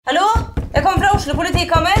Oslo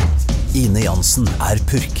politikammer. Ine Jansen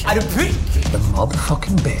purk. Du purk? The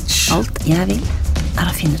motherfucking bitch. Alt jeg vil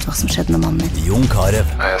å finne ut hva som skjedde med mannen min. Jon Carew.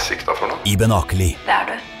 Jeg sikta for noe? Iben Akeli. Det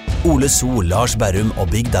du. Ole So, Lars Berrum og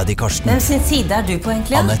Big Daddy Karsten. Hvem sin side du på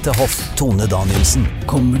egentlig? Annette Hoff, Tone Danielsen.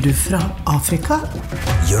 Kommer du fra Afrika?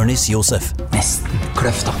 Jørnis Josef. Nesten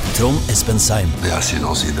kløfta. Trond Espen Seim. Det er synd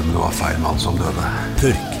å si det, men det var feil mann som døde.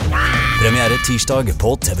 Purk. Premiere tirsdag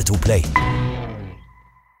på TV2 Play.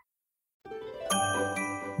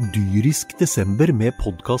 Dyrisk desember med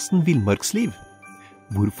podkasten Villmarksliv.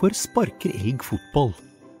 Hvorfor sparker elg fotball?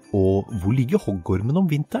 Og hvor ligger hoggormen om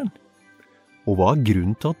vinteren? Og hva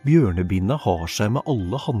grunnen til at bjørnebinna har seg med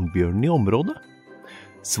alle hannbjørnene i området?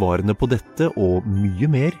 Svarene på dette og mye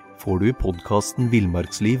mer får du i podkasten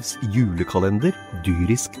Villmarkslivs julekalender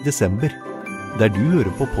Dyrisk desember, der du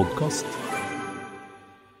hører på podkast.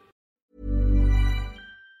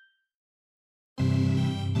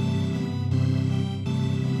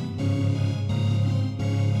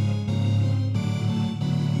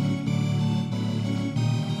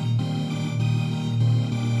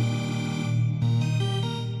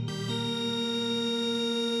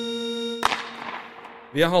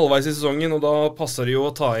 Vi halvveis i sesongen, og da passer det jo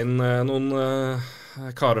å ta inn noen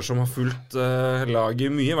karer som har fulgt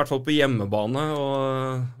laget mye, i hvert fall på hjemmebane,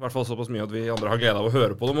 og i hvert fall såpass mye at vi andre har glede av å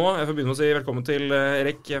høre på dem også. Jeg får begynne med å si velkommen til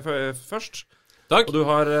Erik først. Takk. Og vi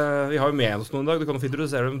har jo med oss noen i dag, du kan jo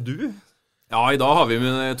introdusere dem du. Ja, i dag har vi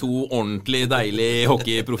med to ordentlig deilige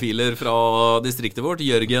hockeyprofiler fra distriktet vårt.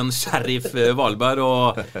 Jörgen Sheriff Wahlberg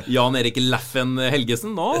og Jan Erik Læffen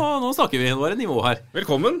Helgesen. Nå snakker vi, nå det nivå her.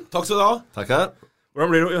 Velkommen. Takk skal du ha. Takk her. Hvordan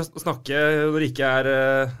blir det å snakke når det ikke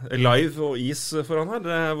live og is foran her?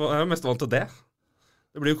 Jeg jo mest vant til det.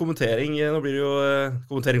 Det blir jo kommentering, nå blir det jo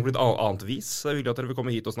kommentering på litt annet vis. Det hyggelig at dere vil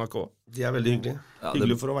komme hit og snakke også. De veldig hyggelige. Ja,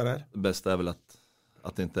 hyggelig for å være her. Det beste vel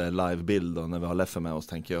at det ikke live-bild når vi har Læffen med oss,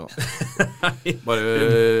 tenker jeg. Bare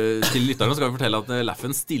til lytterne skal vi fortelle at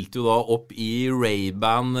Læffen stilte jo da opp i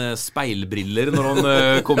Ray-Ban speilbriller når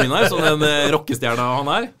han kom inn her, sånn en rockestjerne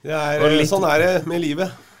han er. Sånn det med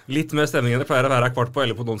livet. Litt mer stemning enn det pleier å være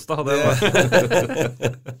 1:15 på onsdag.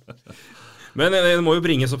 Men det må jo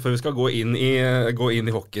bringes opp før vi skal gå inn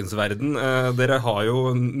i hockeyens verden. Dere har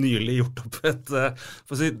jo nylig gjort opp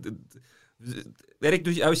for å si, Erik,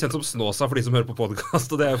 du jo kjent som Snåsa for de som hører på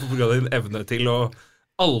podcast, og det jo på grunn av din evne til å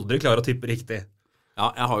aldri klare å tippe riktig. Ja,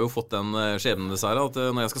 jeg har jo fått den skjebnen dessverre, at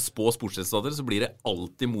når jeg skal spå sportsresultater, så blir det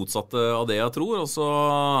alltid motsatt av det jeg tror, og så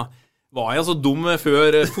var jeg så dum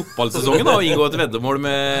før fotballsesongen da, å inngå et veddemål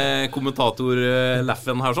med kommentator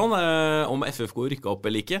Læffen her sånn, om FFK rykket opp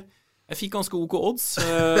eller ikke. Jeg fikk ganske OK odds,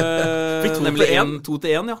 nemlig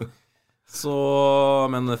 2-1, ja. Så,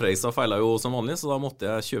 men Freistad feilet jo som vanlig, så da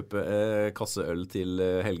måtte jeg kjøpe kasse øl til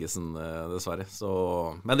Helgesen, dessverre. Så,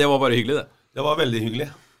 men det var bare hyggelig, det. Det var veldig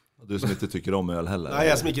hyggelig. Du som ikke tykker om øl heller. Nei,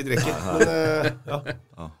 jeg som ikke drikker. Men,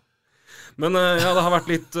 ja. Men ja, det har vært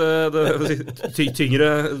litt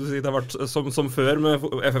tyngre, det har vært som før med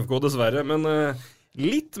FFK dessverre, men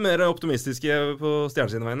litt mer optimistiske på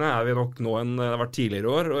stjernesideveiene vi nok nå enn det har vært tidligere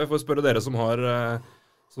i år, og jeg får spørre dere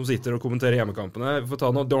som sitter og kommenterer hjemmekampene. Vi får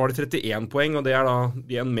ta nå, da var det 31 poeng, og det da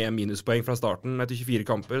igjen med minuspoeng fra starten etter 24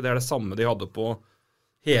 kamper. Det det samme de hadde på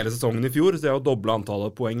hele sesongen i fjor, så det jo doble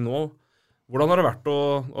antallet poeng nå. Hvordan har det vært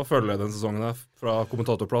å følge den sesongen her fra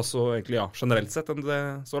kommentatorplass og egentlig generelt sett enn det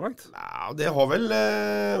så langt? Ja, det har vel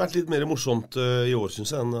vært litt mer morsomt i år,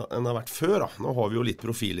 synes jeg, enn det har vært før. Da. Nå har vi jo litt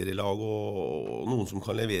profiler i lag, og noen som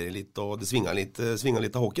kan levere litt, og det svinger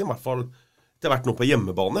litt av hockeyen. I hvert fall det har vært noe på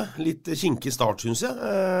hjemmebane. Litt kinkig start, synes jeg.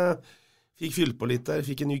 Fikk fylt på litt der,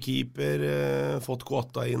 fikk en ny keeper, fått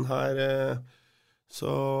Kåta inn her. Så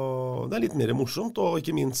det litt mer morsomt, og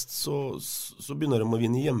ikke minst så begynner de å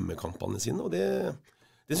vinne hjemmekampene sine, og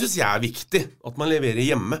det synes jeg viktig, at man leverer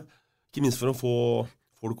hjemme. Ikke minst for å få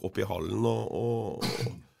folk opp i hallen og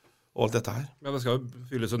alt dette her. Ja, det skal jo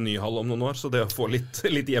fylles en ny hall om noen år, så det å få litt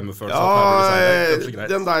hjemmefølelse ja,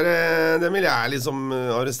 den vil jeg liksom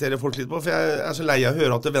arrestere folk litt på, for jeg så lei av å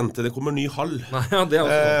høre at det kommer ny hall. Nei, ja, det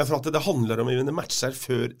for at det handler om å vinne matcher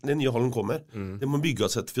før den nye hallen kommer. Det må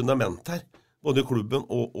bygges et fundament her, både klubben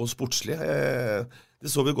og sportslig. Det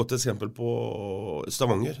så vi et godt eksempel på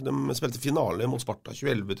Stavanger. De spilte finale mot Sparta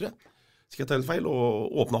 2011, tror jeg. Skal jeg ta helt feil,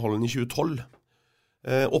 og åpnet hallen i 2012.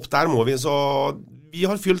 Opp der må vi, så vi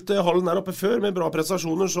har fylt hallen der oppe før med bra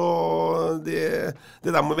prestasjoner, så det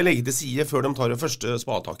der må vi legge til side før de tar det første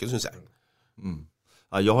spadetaket, synes jeg.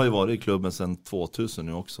 Ja, jag har ju varit i klubben sedan 2000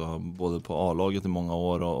 nu också, både på A-laget i många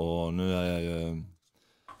år och nu är jag ju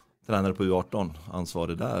tränare på U18,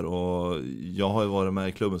 ansvarig där, och jag har ju varit med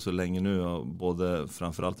i klubben så länge nu, både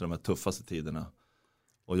framförallt i de här tuffaste tiderna.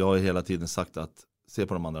 Och jag har hela tiden sagt att se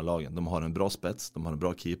på de andra lagen. De har en bra spets, de har en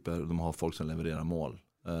bra keeper, de har folk som levererar mål.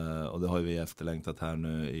 Och det har vi efterlängtat här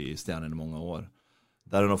nu i Stjärnen i många år.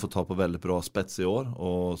 Där har de fått ta på väldigt bra spets i år.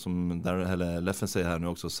 Och som Læffen säger här nu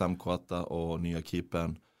också, Sam Kvata och nya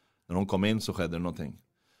keepern. När de kom in så skedde det någonting.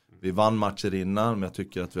 Vi vann matcher innan, men jag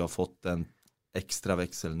tycker att vi har fått en extra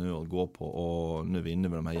växel nu att gå på. Och nu vinner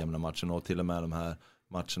vi de här jämna matcherna. Och till och med de här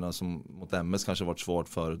matcherna som mot MS kanske varit svårt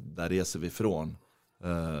för, där reser vi ifrån.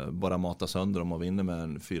 Bara mata sönder dem och vinner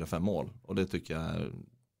med 4-5 mål. Och det tycker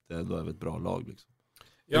jag då är vi ett bra lag. Liksom.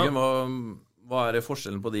 Jörgen, vad är det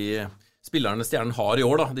forskjellen på de spillerne Stjernen har i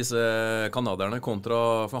år, da, disse kanaderne,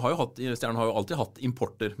 kontra, for Stjernen har jo alltid hatt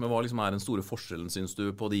importer, men hva liksom er den store forskjellen, synes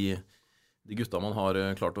du, på de gutta man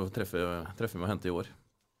har klart å treffe med å hente i år?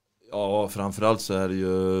 Ja, framförallt så är det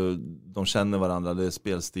ju, de känner varandra, det är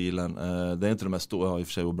spelstilen. Det är inte de här stora, i och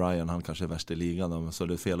för sig O'Brien, han kanske är värst i ligan, så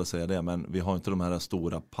det är fel att säga det, men vi har inte de här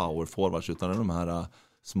stora power forwards, utan det är de här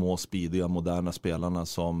små, speediga, moderna spelarna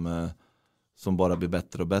som bara blir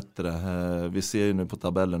bättre och bättre. Vi ser ju nu på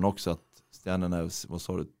tabellen också att Stjärnen är, vad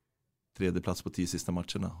sa du, 3:e plats på 10 sista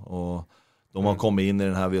matcherna. Och de har kommit in i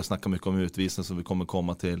den här, vi har snackat mycket om utvisning som vi kommer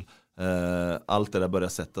komma till. Allt det där börjar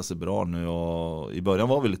sätta sig bra nu, och i början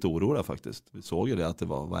var vi lite oroliga faktiskt. Vi såg ju det att det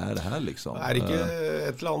var, vad är det här liksom? Er det ikke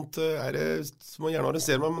et eller annet, er det, som man gjerne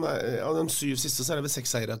arresterer meg, men av de 7 siste så er det vel 6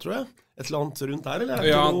 seire, tror jeg. Et eller annet rundt der, eller?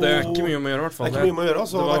 Ja, det er ikke mye å gjøre i hvert fall. Det er ikke mye å gjøre,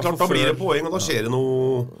 så det er klart, da blir det poeng, og da skjer det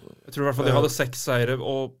noe. Jeg tror i hvert fall de hadde 6 seire,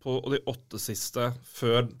 og de 8 siste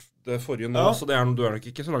før det forrige nå, så du er nok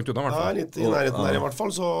ikke så langt unna i hvert fall. Ja, litt i nærheten der i hvert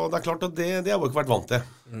fall, så det er klart at det har vi ikke vært vant til.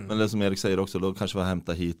 Men det som Erik säger också, då kanske vi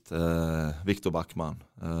hämta hit Viktor Backman.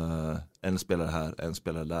 En spelare här, en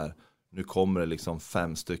spelare där. Nu kommer det liksom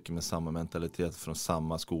 5 stycken med samma mentalitet från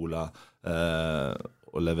samma skola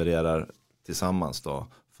och levererar tillsammans då.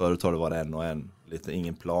 Förut har det varit en och en. Lite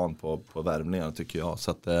ingen plan på värvningarna tycker jag.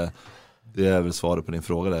 Så att det är väl svaret på din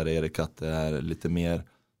fråga där, Erik, att det är lite mer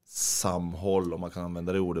samhåll, om man kan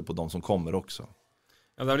använda det ordet, på de som kommer också.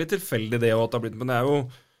 Ja, det er litt tilfeldig det at det har blitt, men det er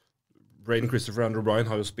jo Braden Christopher og Andrew Bryan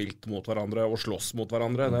har jo spilt mot hverandre og slåss mot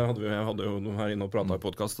hverandre. Det hadde jo noen her inne og pratet i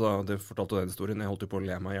podcast, og de fortalte den historien. Jeg holdt jo på å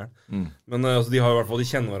le meg ihjel. Men altså, de har jo i hvert fall,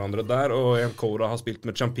 de kjenner hverandre der, og en Cora har spilt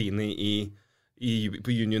med Champini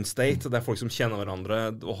på Union State. Det er folk som kjenner hverandre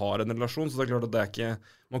og har en relasjon, så det er klart at det er ikke,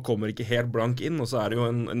 man kommer ikke helt blank inn, og så er det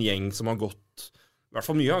jo en gjeng som har gått, i hvert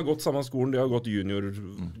fall mye har gått samme skolen, de har gått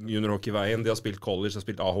juniorhockeyveien, de har spilt college, de har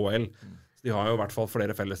spilt AHL, så de har jo i hvert fall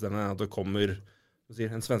flere fellesdenne, at det kommer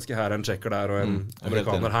en svenske her, en tjekker der, og en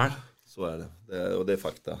amerikaner her. Så är det. Och det är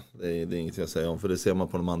fakta. Det är inget jag säger om, för det ser man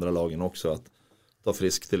på de andra lagen också, att ta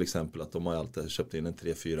Frisk till exempel, att de har alltid köpt in en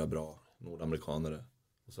 3-4 bra nordamerikanare.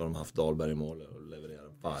 Och så har de haft Wahlberg i mål och levererar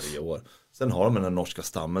varje år. Sen har de den norska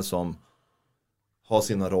stammen som har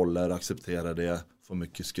sina roller, accepterar det, får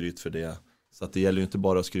mycket skryt för det. Så att det gäller ju inte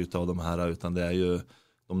bara att skryta av de här, utan det är ju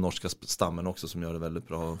de norska stammen också som gör det väldigt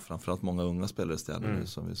bra. Framförallt många unga spelare i Stjärnen nu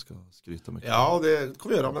som vi ska skryta mycket. Ja, det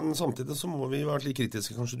kan vi göra, men samtidigt så må vi være litt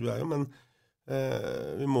kritiske, kanskje du er jo, men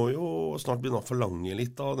vi må jo snart begynne å forlange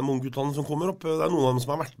litt av de unge guttene som kommer opp. Det er noen av dem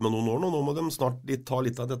som har vært med noen år nå, nå må de snart ta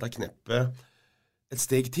litt av dette kneppet et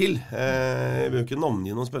steg til. Vi vil jo ikke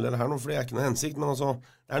navngi noen spillere her nå, for det er ikke noe hensikt, men altså,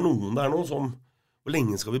 det er noen der nå som, hvor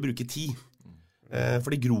lenge skal vi bruke tid?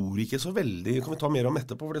 For det gror ikke så veldig, kan vi ta mer om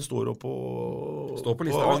etterpå, for det står jo på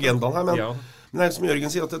agendaen her, men det er som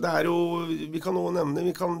Jörgen sier, at det er jo, vi kan nå nevne,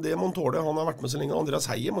 det Montore, han har vært med så lenge, Andreas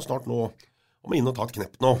Heie må snart nå, må inn og ta et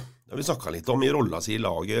knepp nå. Det har vi snakket litt om i rolla si i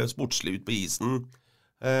laget, sportslig ut på isen,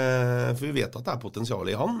 for vi vet at det er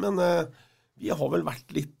potensial i han, men vi har vel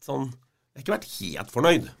vært litt sånn, jeg har ikke vært helt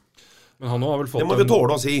fornøyd. Men han har vel fått det må vi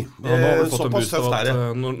tåle å si. Han har vel fått en boost av at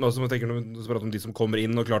når jeg tenker når du spør om de som kommer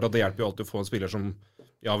inn, og klart at det hjelper jo alltid å få en spiller som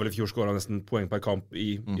vel i fjor skåret nesten poeng per kamp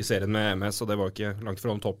i serien med MS, og det var ikke langt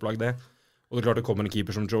fra en topplag det. Og det er klart det kommer en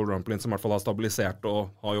keeper som Joe Rumplin som i hvert fall har stabilisert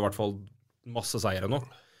og har jo i hvert fall masse seire nå.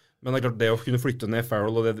 Men det er klart det å kunne flytte ned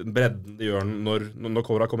Farrell og det bredden de gjør når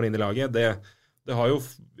Cora kommer inn i laget, det har jo,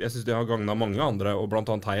 jeg synes det har gagnet mange andre, og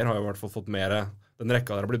blant annet Heier har jo i hvert fall fått mer. Den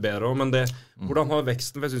rekka der har blitt bedre også, men hvordan har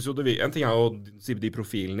veksten, for jeg synes jo en ting er jo å si de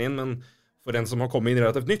profilene inn, men for en som har kommet inn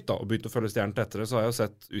relativt nytt da, og begynt å følge Stjernen tettere, så har jeg jo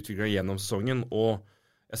sett utviklingen gjennom sesongen, og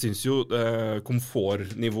jeg synes jo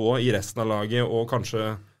komfortnivået i resten av laget, og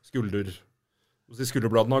kanskje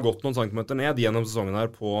skulderbladene har gått noen centimeter ned gjennom sesongen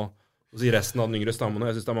her på resten av den yngre stammen,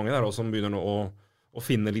 og jeg synes det er mange der også som begynner nå å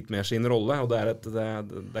finne litt mer sin rolle, og det er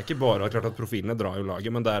ikke bare klart at profilene drar jo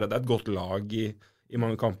laget, men det er et godt lag i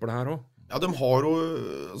mange kamper det her også. Ja, de har jo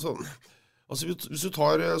altså hvis du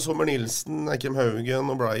tar Sommer Nilsen, Ekrem Haugen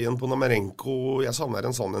og Brian på Namarenko, jeg savner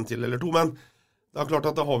en sånn en til eller to, men Det klart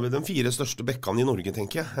at da har vi de 4 største bekkene i Norge,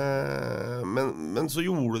 tenker jeg. Men så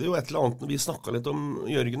gjorde det jo et eller annet når vi snakket litt om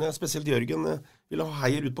Jørgen, spesielt Jørgen, ville ha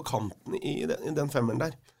Heier ut på kanten i den femmeren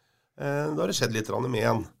der. Da har det skjedd litt med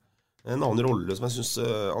en annen rolle som jeg synes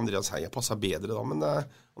Andreas Heier passer bedre da, men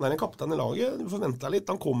han en kaptein i laget, vi forventer litt,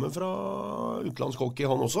 han kommer fra utlandshockey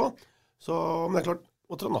han også, men det klart,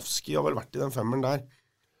 og Tranavski har vel vært i den femmeren der.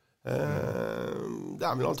 Det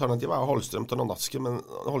vel alternativet Hallstrøm til Tranavski, men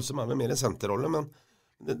Hallstrøm vel mer en senterrolle, men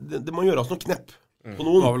det må gjøres noe knepp på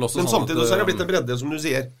noen, men samtidig så det blitt en bredde som du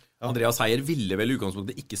sier. Andreas Heier ville vel i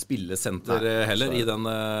utgangspunktet ikke spille senter heller i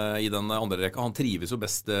den andre rekka. Han trives jo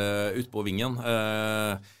best ut på vingen.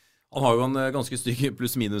 Han har jo en ganske stygg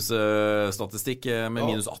pluss-minus-statistikk med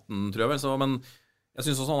minus 18, tror jeg vel, men jeg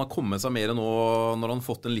synes også han har kommet seg mer nå når han har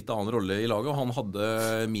fått en litt annen rolle i laget, og han hadde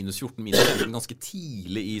minus 14, minus 15 ganske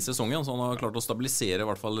tidlig i sesongen, så han har klart å stabilisere i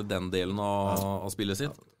hvert fall den delen av spillet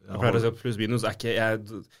sitt. Jeg pleier å si at pluss-minus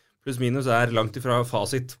pluss-minus langt ifra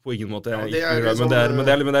fasit på ingen måte. Men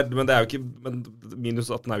det jo ikke,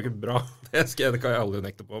 minus 18 jo ikke bra. Det kan jeg aldri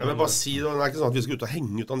nekte på. Jeg vil bare si, det ikke sånn at vi skal ut og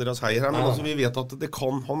henge ut Andreas Heier her, men altså, vi vet at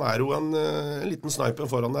han jo en liten sniper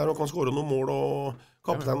foran der, og kan skåre noen mål og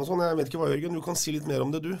kaptein og sånn. Jeg vet ikke hva, Jørgen, du kan si litt mer om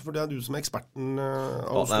det du, for det du som eksperten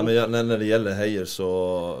av oss. När det gäller Heier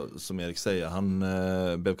så, som Erik säger, han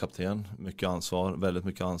blev kapten, väldigt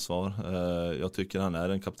mycket ansvar. Jag tycker han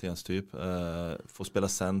en kaptenstyp. Får spela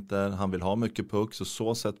center, han vill ha mycket puck,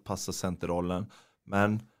 så sätt passar centerrollen.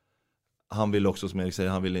 Men han vill också, som Erik säger,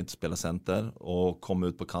 han vill inte spela center och komma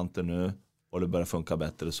ut på kanten nu och det börjar funka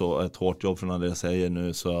bättre. Så ett hårt jobb från Andreas Heier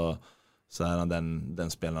nu så han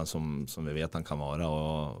den spelaren som vi vet han kan vara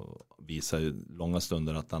och visar ju långa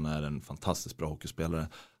stunder att han en fantastiskt bra hockeyspelare.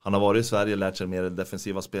 Han har varit i Sverige och lärt sig mer det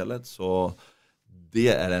defensiva spelet, så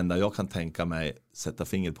det det enda jag kan tänka mig sätta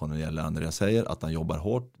finger på när det gäller Andreas Heier, att han jobbar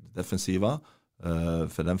hårt defensiva,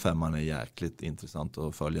 för den femman jäkligt intressant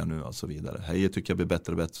att följa nu och så vidare. Heier tycker jag blir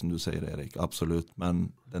bättre och bättre som du säger, Erik, absolut,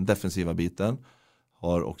 men den defensiva biten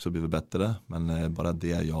har också blivit bättre, men bara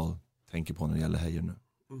det jag tänker på när det gäller Heier nu.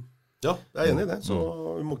 Ja, jeg enig i det, så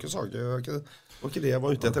vi må ikke sage, det var ikke det jeg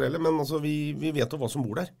var ute etter heller, men altså, vi vet jo hva som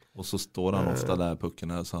bor der. Och så står han ofta där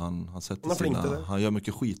pucken här, så han sätter han gör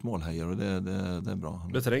mycket skitmål Heier, och det bra.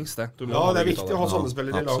 Det trengs det. Ja, det viktig å ha sånne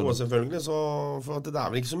spillere i lag også, selvfølgelig, så, for at det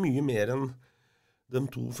vel ikke så mye mer enn de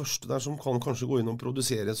 2 første der som kan kanskje gå inn og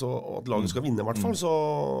produsere så at laget skal vinne i hvert fall, så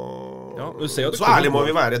så ærlig må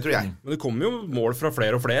vi være, tror jeg. Men det kommer jo mål fra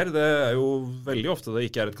flere og flere. Det jo veldig ofte det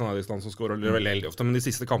ikke et kanadisk land som skårer, eller veldig ofte, men de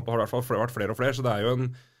siste kampene har det i hvert fall vært flere og flere, så det jo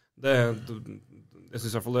jeg synes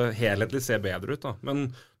i hvert fall det helhetlig ser bedre ut da. Men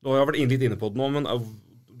nå har jeg vært litt inne på det nå, men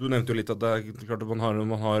du nevnte jo litt at det klart at man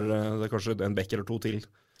har det kanskje en bekk eller 2 til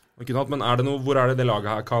man kunne hatt, men det noe, hvor det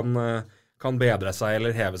laget her kan bedre seg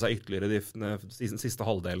eller heve seg ytterligere den siste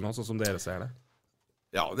halvdelen også, som dere ser det?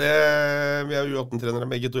 Ja, vi jo 18-trenere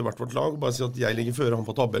begge to i hvert vårt lag. Bare si at jeg ligger før han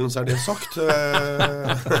på tabellen, så det sagt.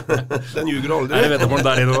 Den ljuger aldri. Det veddemål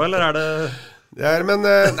der inne nå, eller det... Men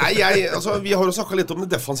nei, altså, vi har jo snakket litt om det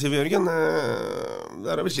defensive, Jørgen.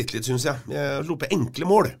 Der har vi slitt litt, synes jeg. Jeg har slått på enkle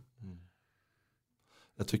mål.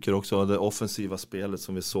 Jag tycker också att det offensiva spelet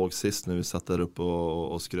som vi såg sist när vi satt där uppe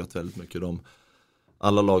och skröt väldigt mycket om.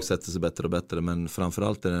 Alla lag sätter sig bättre och bättre, men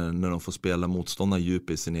framförallt när de får spela motståndare djup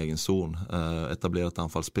i sin egen zon, etablera ett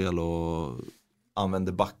anfallsspel och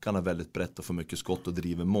använder backarna väldigt brett och får mycket skott och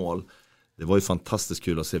driver mål. Det var ju fantastiskt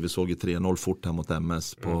kul att se. Vi såg ju 3-0 fort här mot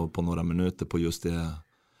MS på några minuter på just det.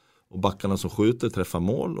 Och backarna som skjuter träffar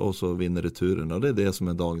mål och så vinner returen. Och det är det som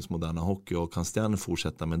är dagens moderna hockey. Och kan Stjärnen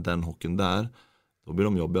fortsätta med den hockeyn där, då blir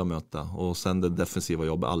de jobbiga att möta. Och sen det defensiva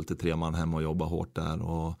jobbet, alltid 3 man hemma och jobba hårt där.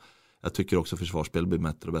 Och jag tycker också försvarsspel blir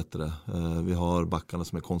bättre och bättre. Vi har backarna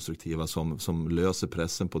som är konstruktiva, som löser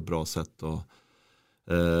pressen på ett bra sätt. Och,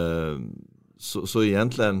 så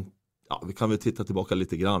egentligen, ja, vi kan väl titta tillbaka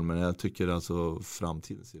lite grann, men jag tycker alltså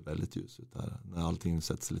framtiden ser väldigt ljus ut där. När allting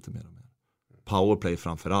sätts lite mer och mer. Powerplay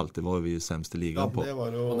framförallt, det var vi sämst i ligan på. Det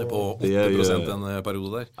var jo... Han på 80% en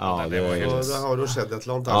periode der. Ja, det var helt... Det har jo skjedd et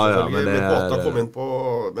eller annet der, selvfølgelig. Båta kom inn på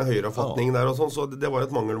med høyrefatning der og sånn, så det var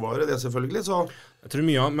et mangelvare, det selvfølgelig, så... Jeg tror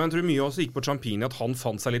mye også gikk på Champini, at han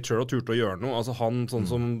fant seg litt selv og turte å gjøre noe. Altså han, sånn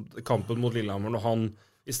som kampen mot Lillehammer, når han,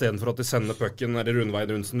 i stedet for at de sender pucken eller rundveien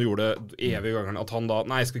rundt som de gjorde evig gangene, at han da,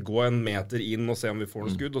 nei, skal gå en meter inn og se om vi får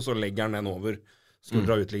noen skudd, og så legger han den over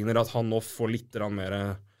skuldra utligner, at han nå får litt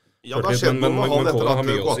mer... Ja, det har skjedd noe med han etter at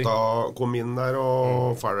Kåta kom inn der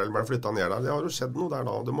og Farrell ble flyttet ned der. Det har jo skjedd noe der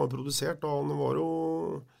da. De har produsert, og han var jo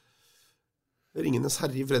ringenes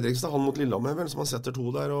herre i Fredrikstad, han mot Lillehammer vel, som han setter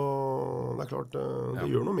 2 der, og det klart, det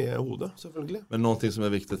gjør noe med hodet, selvfølgelig. Men någonting som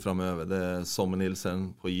är viktigt framöver, det Sommer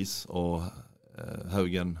Nilsen på is och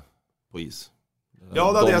Haugen på is.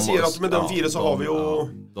 Ja, det det jeg sier, at med de 4 så har vi jo...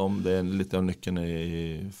 det litt av nyckeln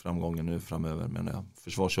i framgången nu framöver, men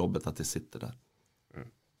försvarsjobbet att det sitter där.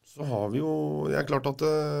 Så har vi jo, det klart at,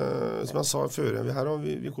 som jeg sa før vi her, og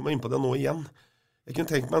vi kommer inn på det nå igjen. Jeg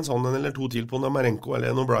kunne tenkt meg en sånn en eller 2 til på en Marenko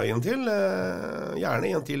eller en O'Brien til.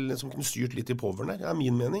 Gjerne en til som kunne styrt litt i poveren der, det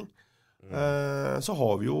min mening. Så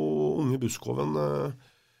har vi jo unge Buskoven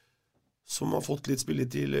som har fått litt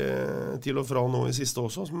spillet til og fra nå i siste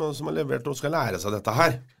også, som har levert og skal lære seg dette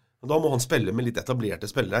her. Og da må han spille med litt etablerte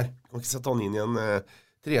spillere. Man kan ikke sette han inn i en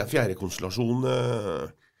 3-4 konstellasjon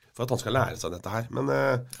för att han ska lära sig detta här. Men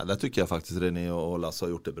ja, det tycker jag faktiskt René och Lasse har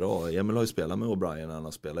gjort det bra. Emil har ju spelat med O'Brien, han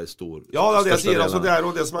har spelat i stor. Ja, det jag säger alltså, det är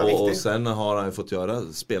och det som är viktigt. Och sen har han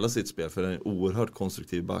fått spela sitt spel för en oerhört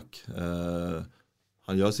konstruktiv back.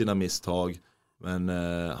 Han gör sina misstag, men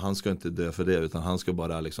han ska inte dö för det, utan han ska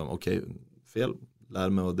bara liksom okej, fel, lär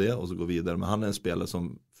mig av det och så gå vidare. Men han är en spelare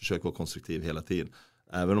som försöker vara konstruktiv hela tiden.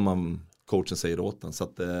 Även om coachen säger åt den, så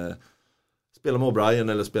att spela med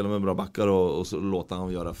O'Brien eller spela med bra backar och så låta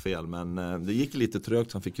han göra fel. Men det gick lite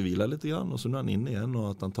trögt, han fick ju vila lite grann och så nu är han inne igen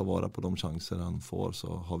och att han tar vara på de chanser han får, så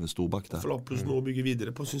har vi en stor back där. Plus nå bygger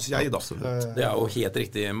videre på, synes jeg da. Det er jo helt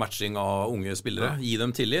riktig matching av unge spillere. Gi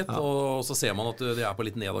dem tillit, og så ser man at det er på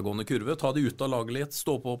litt nedadgående kurve. Ta det ut av laget litt,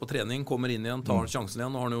 stå på trening, kommer inn igjen, tar sjansen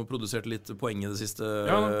igjen. Nå har han jo produsert litt poeng i det siste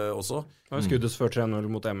også. Han har skuddes før 3-0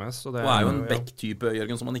 mot MS. Og det er jo en back-type,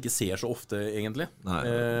 Jørgen, som man ikke ser så ofte egentlig.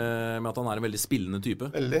 Med at han er en veldig spillende type.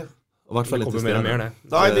 Veldig. I hvert fall ikke mer og mer det.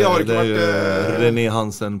 Nei, vi har ikke vært René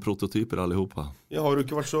Hansen-prototyper allihopa. Vi har jo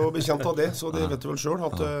ikke vært så bekjent av det, så det vet du vel selv,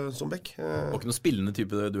 at som Beck. Og ikke noe spillende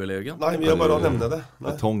type du eller Jørgen? Nei, vi har bare å nevne det.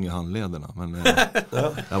 Betong i handlederna, men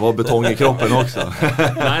det var betong i kroppen også.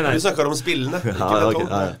 Nei. Vi snakker om spillende, ikke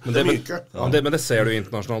betong. Men det er myke. Men det ser du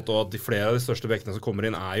internasjonalt, og at de flere av de største bekkene som kommer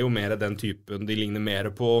inn er jo mer den typen, de ligner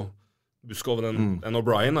mer på Buskoven enn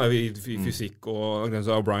O'Brien i fysikk, og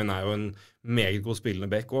O'Brien er jo en meget god spillende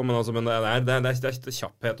bekk også, men det er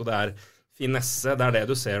kjapphet, og det er finesse, det er det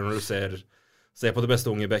du ser når du ser på de beste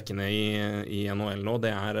unge bekkene i NHL nå. De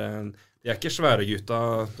er ikke svære gutta,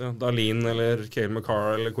 Dahlin eller Cale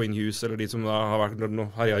McCarr eller Quinn Hughes, eller de som da har vært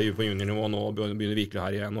herja på juniornivå nå og begynner virkelig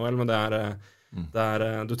her i NHL, men det er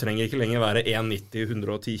du trenger ikke lenger være 1,90,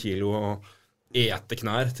 110 kilo og ete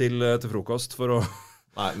knær til frokost for å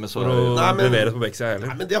levere på Beksida heller.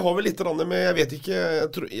 Nei, men det har vel litt med, jeg vet ikke,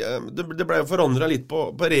 det ble forandret litt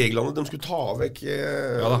på reglene, de skulle ta vekk,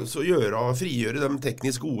 så frigjøre de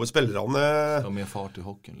teknisk gode spillerne. Mer fart i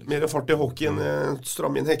hockeyen. Mer fart i hockeyen,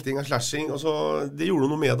 stramme inn hekting og slashing, og så, det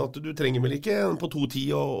gjorde noe med at du trenger vel ikke på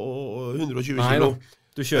 2,10 og 120 kilo.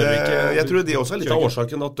 Du kjører ikke. Jeg tror det også er litt av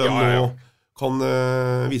årsaken at de nå kan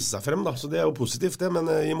vise seg frem da, så det er jo positivt det, men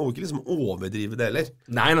jeg må ikke liksom overdrive det heller.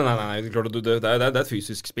 Nei, klart det er et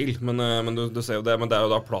fysisk spill, men du ser jo det, men det er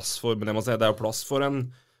jo da plass for, det er jo plass for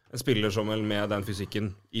en spiller som vel med den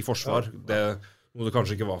fysikken i forsvar, det noe det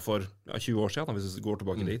kanskje ikke var for 20 år siden, hvis vi går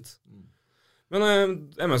tilbake dit. Men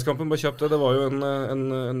MS-kampen bare kjøpte, det var jo en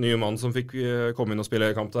ny mann som fikk komme inn og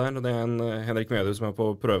spille kamp der, det er en Henrik Medus som er på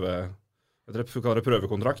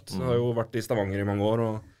prøvekontrakt, har jo vært i Stavanger i mange år,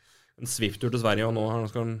 og en Swift-tur til Sverige, og nå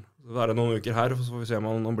skal han være noen uker her, så får vi se om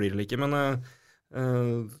han blir det ikke. Men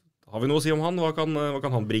har vi noe å si om han? Hva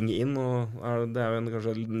kan han bringe inn? Og det er jo en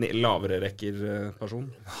kanskje lavere rekker person.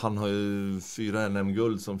 Han har ju 4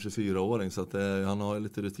 NM-guld som 24-åring, så att han har ju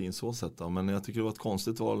lite rutin så sett. Men jag tycker det var ett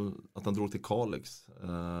konstigt val att han drog till Kalix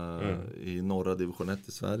i norra division 1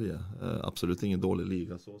 i Sverige. Absolut ingen dårlig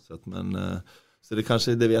liga så sett, men... Så det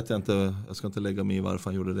kanske, det vet jag inte, jag ska inte lägga mig i varför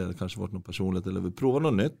han gjorde det. Det kanske var något personligt eller vi provar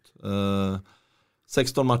något nytt.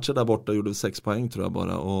 16 matcher där borta, gjorde vi 6 poäng tror jag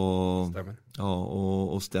bara. Och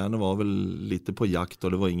Stjärne var väl lite på jakt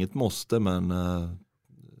och det var inget måste, men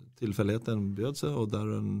tillfälligheten bjöd sig och där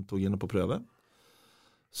han tog in på pröve.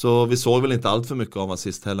 Så vi såg väl inte allt för mycket av honom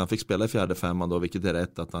sist heller. Han fick spela i 4-5 då, vilket är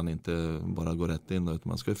rätt att han inte bara går rätt in då, utan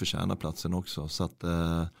man ska ju förtjäna platsen också. Så att...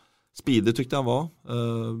 Speedy tyckte han var,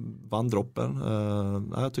 vann droppen.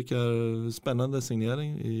 Jag tycker spännande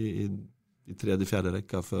signering i 3-4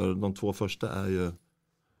 räcka, för de 2 första är ju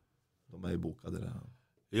bokade där.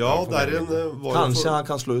 Ja, kanske han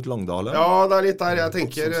kan slå ut Långdalen. Ja, det är lite där jag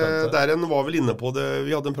tänker. Där var väl inne på det.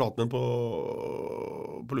 Vi hade en prat med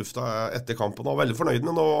på lufta efter kampen och var väldigt förnöjd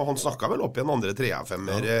med, och han snackade väl upp en andra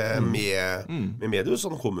 3-5 med Medus.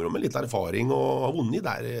 Han kommer med lite erfaring och har vunnit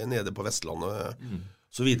där nede på Västlandet.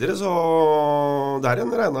 Så videre, så der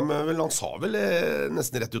regnet med, vel, han sa vel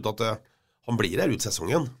nesten rett ut at han blir her ut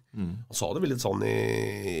sesongen. Han sa det vel litt sånn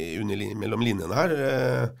mellom linjene her.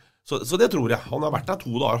 Så det tror jeg. Han har vært der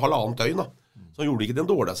 2 dager, halvannet døgn da. Så Så han gjorde ikke den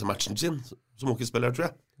dårligste matchen sin som hockeyspiller, tror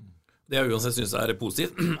jeg. Det jeg uansett synes er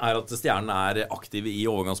positivt, er at Stjernen er aktive i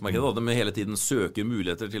overgangsmarkedet. De hele tiden søker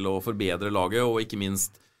muligheter til å forbedre laget, og ikke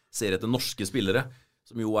minst ser etter norske spillere,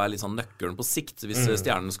 som jo er litt sånn nøkkelen på sikt. Hvis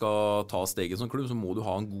Stjernen skal ta steget som klubb, så må du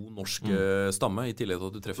ha en god norsk stamme, i tillegg til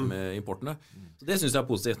at du treffer med importene. Så det synes jeg er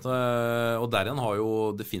positivt. Og Darren har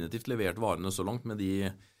jo definitivt levert varene så langt med de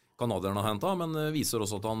kanadierne har hentet, men viser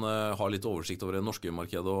også at han har litt oversikt over det norske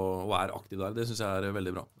markedet og er aktiv der. Det synes jeg er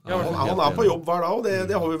veldig bra. Ja, han er på jobb hver dag, og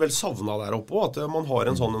det har vi vel savnet der oppe, at man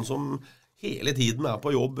har en sånn som hele tiden er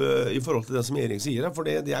på jobb i forhold til det som Erik sier, for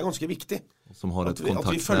det er ganske viktig. Som har et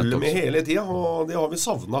at vi følger med hele tiden, og det har vi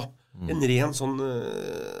savnet. En ren sånn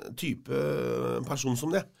type person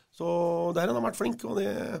som det. Så der har han vært flink, og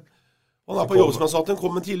han er på jobb, som han sa, at han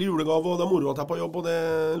kom med tidlig julegave, og det er moro at jeg er på jobb, og det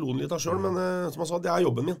lo han litt av selv, men som han sa, det er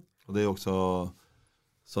jobben min. Och det är också,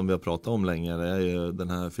 som vi har pratat om länge, det är ju den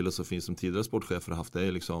här filosofin som tidigare sportchefer har haft, det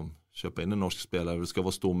är liksom köpa in en norsk spelare, det ska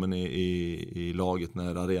vara stommen i laget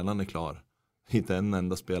när arenan är klar. Inte en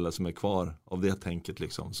enda spelare som är kvar av det tänket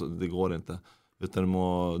liksom, så det går inte. Utan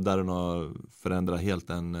där har förändra helt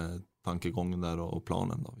den tankegången där och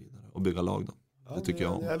planen då vidare och bygga lag då. Ja, det tycker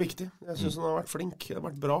jag. Det är viktigt. Jag syns han har varit flink, det har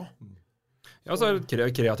varit bra. Ja, så er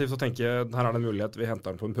det kreativt å tenke, her er det en mulighet, vi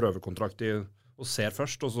henter den på en prøvekontrakt og ser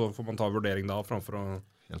først, og så får man ta vurdering da, framfor å...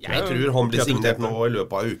 Jeg tror han blir signert nå i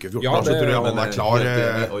løpet av uke 14, så tror jeg han er klar.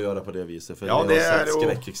 Å gjøre på det viset, for det har sett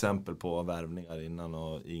skräckeksempel på värvningar innan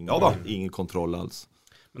og ingen kontroll alls.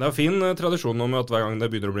 Men det er jo fin tradisjon om at hver gang det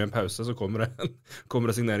begynner å bli en pause, så kommer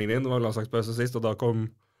det signeringen inn. Det var landslagspause sist, og da kom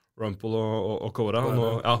Rumpel og Cora.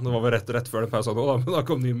 Det var vel rett før den pausen nå, men da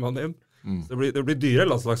kom Nyman inn. Så det blir dyre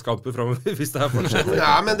landslagskamper fremover hvis det her fortsetter.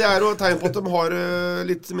 Ja, men det er jo tegn på at de har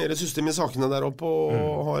litt mer system i sakene der oppe,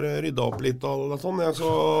 og har ryddet opp litt og sånn. Ja,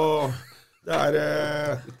 så det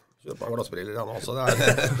er... Kjøp av glassbriller, ja, altså.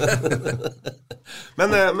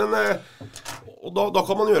 Men og da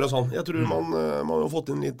kan man gjøre sånn. Jeg tror man har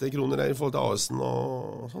fått inn litt kroner der i forhold til AS-en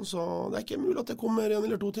og sånn, så det er ikke mulig at det kommer en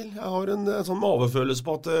eller to til. Jeg har en sånn mavefølelse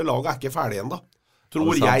på at laget er ikke ferdig enda.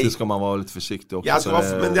 Tror jeg. Samtidig skal man være litt forsiktig også.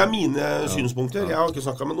 Men det er mine synspunkter. Jeg har ikke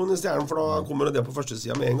snakket med noen i Stjernen, for da kommer det på første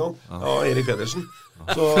siden med en gang. Ja, Erik Pedersen.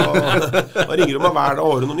 Så da ringer de meg hver dag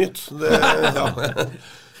og har noe nytt.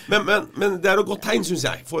 Men det er et godt tegn, synes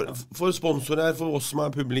jeg, for sponsorer, for oss som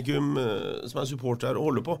er publikum, som er supporter, å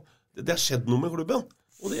holde på. Det har skjedd noe med klubben,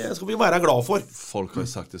 og det skal vi være glad for. Folk har jo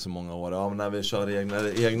sagt det så mange år, ja, men når vi kjører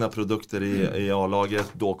egna produkter i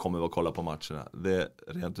A-laget, då kommer vi å kolla på matcherna. Det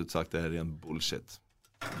rent ut sagt är ren bullshit.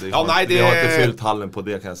 Vi har inte fyllt hallen på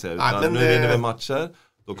det, kan jag säga, utan nu vinner vi matcher.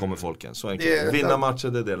 Då kommer folken, så enkelt. Vinna matcher,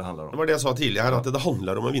 det det handler om. Det var det jeg sa tidligere her, at det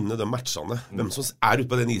handler om å vinne de matchene. Hvem som er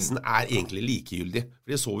ute på den isen er egentlig likegyldig.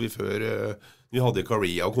 For det så vi før vi hadde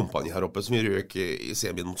Korea og kompani her oppe, som vi røk i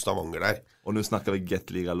semien mot Stavanger der. Og nå snakker vi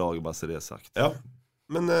Gatliga-lag, bare så det er sagt. Ja,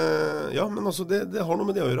 men altså, det har noe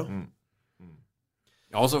med det å gjøre.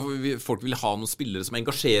 Ja, altså folk vil ha noen spillere som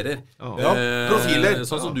engasjerer. Profiler.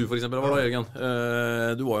 Sånn som du for eksempel var da, Jörgen.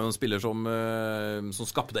 Du var jo en spiller som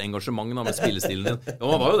skapte engasjement da, med spillestilen din. Ja,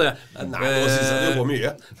 man var jo det. Nei, nå synes jeg det går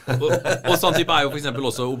mye. og sånn type er jo for eksempel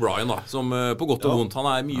også O'Brien da, som på godt og vondt.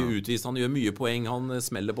 Han er mye utvist, han gjør mye poeng, han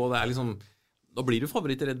smeller på. Det er liksom... Da blir du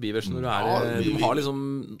favoritt i Red Beavers når du har liksom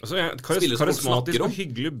spillere som karismatisk og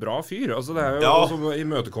hyggelig bra fyr. Altså, det er jo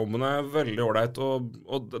imøtekommende, veldig ordentlig,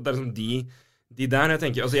 og det er liksom de der, jeg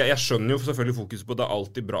tenker, altså jeg skjønner jo selvfølgelig fokus på det er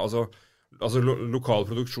alltid bra, altså lokal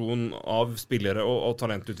produksjon av spillere og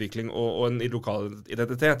talentutvikling og en lokal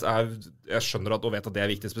identitet jeg skjønner og vet at det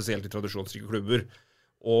er viktig, spesielt i tradisjonsrike klubber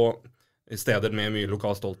og steder med mye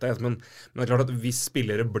lokal stolthet, men det er klart at hvis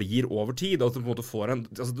spillere blir over tid, at du på en måte får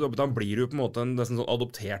da blir du på en måte nesten sånn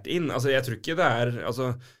adoptert inn, altså jeg tror ikke det er,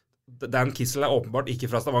 altså Dan Kissel er åpenbart ikke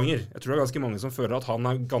fra Stavanger. Jeg tror det er ganske mange som føler at han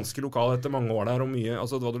er ganske lokal etter mange år der, og mye,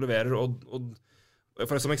 altså hva du leverer, og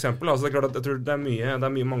for som eksempel, altså det er klart at jeg tror det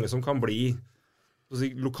er mye mange som kan bli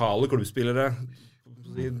lokale klubbspillere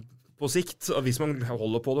på sikt, hvis man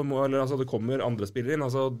holder på dem, eller altså det kommer andre spillere inn,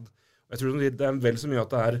 altså jeg tror det er vel så mye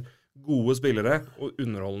at det er gode spillere og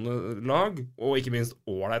underholdende lag, og ikke minst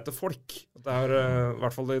ålreite folk. Det er i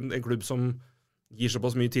hvert fall en klubb som gir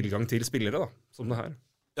såpass mye tilgang til spillere da, som det her.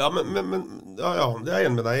 Ja, men det er jeg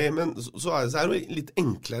enig med deg i, men så er det litt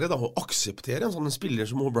enklere da, å akseptere en sånn spiller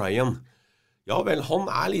som O'Brien. Ja vel, han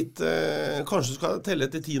er litt, kanskje skal telle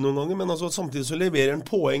til 10 noen ganger, men altså, samtidig så leverer han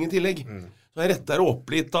poeng i tillegg. Så jeg retter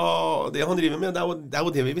opp litt av det han driver med, det er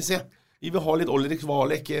jo det vi vil se. Vi vil ha litt Ulrik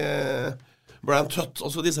Valek, Brian Tutt,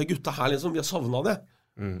 altså disse gutta her liksom, vi har savnet det.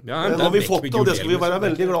 Men når vi fått det, og det skal vi være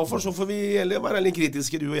veldig glad for, så får vi heller være litt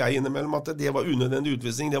kritiske, du og jeg, innimellom, at det var unødvendig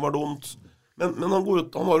utvisning, det var dumt. Men han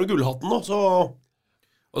har jo gullhatten nå, så...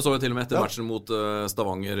 Og så til og med etter matchen mot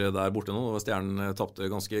Stavanger der borte nå, og Stjernen tappte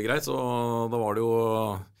ganske greit, så da var det jo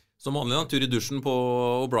som vanlig da, tur i dusjen på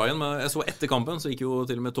O'Brien, men jeg så etter kampen, så gikk jo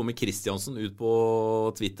til og med Tommy Kristiansen ut på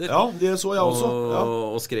Twitter. Ja, det så jeg også. Ja.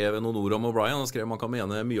 Og skrev noen ord om O'Brien. Han skrev man kan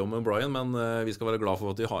mene mye om O'Brien, men vi skal være glad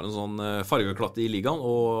for at de har en sånn fargeklatt i ligaen,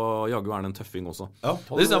 og jaggu er det en tøffing også. Ja,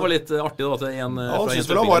 det synes jeg var litt artig da, til en ja, han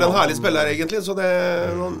synes vel han var en herlig spiller egentlig, så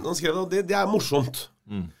han skrev det, det er morsomt.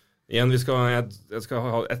 Igjen, jeg skal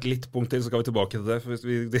ha et litt punkt til, så skal vi tilbake til det, for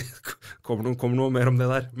det kommer noe mer om det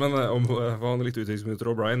der. Men om han litt utviklingsminutter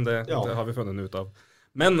og O'Brien, det har vi funnet ut av.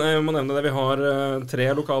 Men jeg må nevne det, vi har 3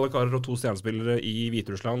 lokale karer og 2 stjernespillere i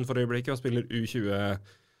Hviterussland for øyeblikket, og spiller U20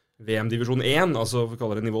 VM-divisjon 1, altså vi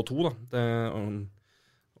kaller det nivå 2 da. Det er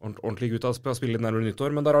ordentlig gutta å spille litt nærmere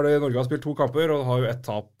nyttår, men der har Norge har spilt 2 kamper, og har jo et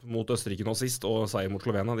tap mot Østerrike nå sist, og seier mot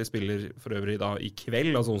Slovenia. De spiller for øvrig da i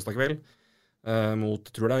kveld, altså onsdag kveld,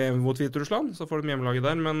 tror jeg mot Hviterussland, så får de hjemmelaget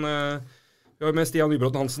der, men vi har med Stian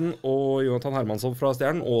Nybråten Hansen og Jonathan Hermansson fra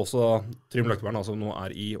Stjernen, og også Trym Løkkeberg, altså nå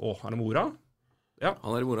er i, er det Mora? Ja,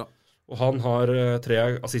 han er i Mora. Og han har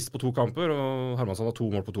 3 assist på 2 kamper, og Hermansson har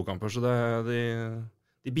 2 mål på 2 kamper, så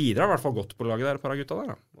de bidrar i hvert fall godt på laget der, par av gutta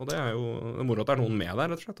der, da. Og det er jo moro at det er noen med der,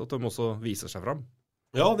 rett og slett, at de også viser seg fram.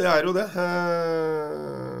 Ja, det er jo det.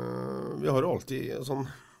 Vi har jo alltid sånn,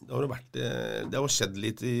 det har jo skjedd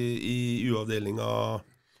litt i U-avdelingen,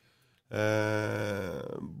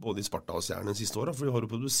 både i Sparta og Stjernen siste året, for vi har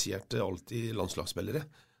jo produsert alltid landslagsspillere.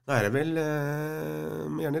 Det er vel,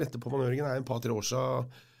 gjerne rette på manøringen, det er en par-tre år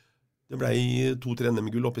siden det ble 2-3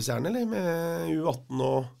 NM-gull oppe i Stjernen, eller? Med U18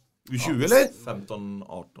 og U20, eller? 15,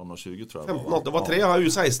 18 og 20, tror jeg. 15, 18, det var 3, ja,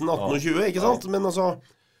 U16, 18 og 20, ikke sant? Men altså,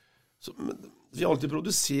 vi har alltid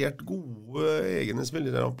produsert gode egne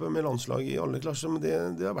spillere oppe med landslag i alle klasser, men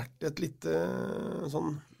det har vært et litt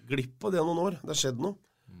sånn glipp på det noen år. Det har skjedd noe.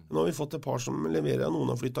 Nå har vi fått et par som leverer,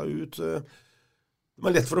 noen har flyttet ut. Det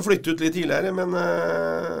er lett for å flytte ut litt tidligere, men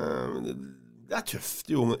det er tøft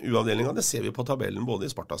i U-avdelingen. Det ser vi på tabellen både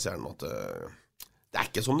i Sparta og Stjernen, at det er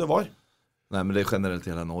ikke som det var. Nej, men det är generellt i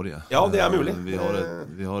hela Norge. Ja, det är möjligt.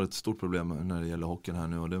 Vi har ett stort problem när det gäller hockeyn här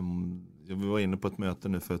nu. Och vi var inne på ett möte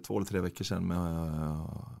nu för 2 eller 3 veckor sedan med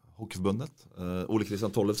Hockeyförbundet. Ole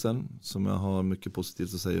Christian Tollefsen, som jag har mycket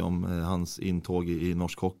positivt att säga om hans intåg i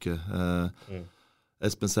norsk hockey.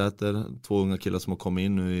 Espen Säter, 2 unga killar som har kommit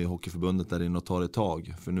in nu i Hockeyförbundet där inne och tar ett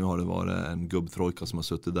tag. För nu har det varit en gubbtrojka som har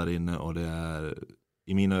suttit där inne, och det är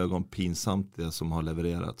i mina ögon pinsamt det som har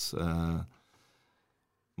levererats.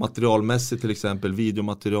 Materialmässigt till exempel,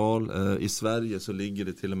 videomaterial. I Sverige så ligger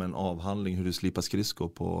det till och med en avhandling hur du slipar skridskor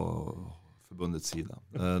på förbundets sida.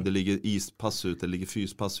 Det ligger ispass ute, det ligger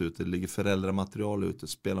fyspass ute, det ligger föräldramaterial ute,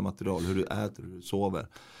 spelarmaterial, hur du äter, hur du sover.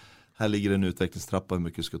 Här ligger en utvecklingstrappa hur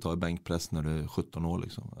mycket du ska ta i bänkpress när du är 17 år.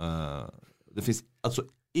 Liksom. Det finns alltså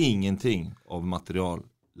ingenting av material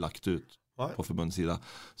lagt ut på förbundets sida.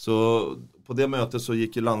 Så på det mötet så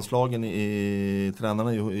gick landslagen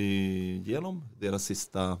tränarna igenom deras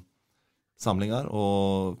sista samlingar,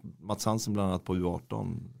 och Mats Hansen bland annat på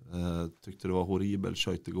U18 tyckte det var horribel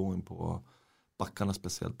köjtegång på backarna,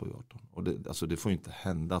 speciellt på U18. Och det får ju inte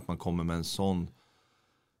hända att man kommer med en sån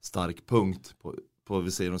stark punkt på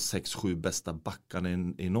vi säger de 6-7 bästa backarna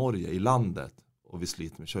i Norge, i landet, och vi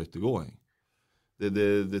sliter med köjtegång.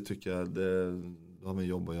 Det tycker jag då har vi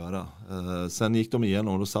jobb att göra. Sen gick de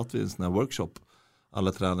igenom och då satt vi i en sån här workshop.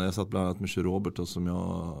 Alla tränare, jag satt bland annat med Robert och som jag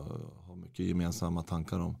har mycket gemensamma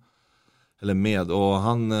tankar om. Eller med. Och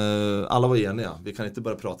alla var eniga. Vi kan inte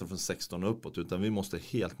bara prata från 16 och uppåt, utan vi måste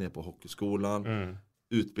helt ner på hockeyskolan.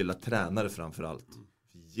 Utbilda tränare framförallt.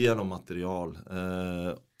 Genom material.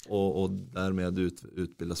 Och därmed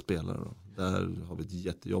utbilda spelare. Där har vi ett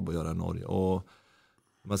jättejobb att göra i Norge. Och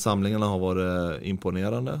de här samlingarna har varit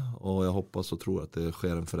imponerande, och jag hoppas och tror att det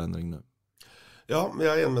sker en förändring nu. Ja, men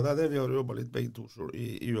jag är enig med deg. Vi har jobbat litt begge to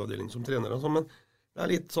i U-avdelingen som trenere, men det er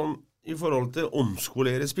litt sånn i forhold til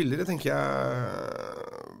omskolere spillere, tenker jeg,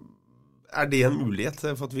 er det en mulighet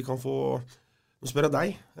for at vi kan få, nå spør jeg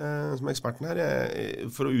deg som er eksperten her,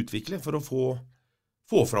 for å utvikle, for å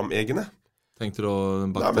få fram egne? Tenkte du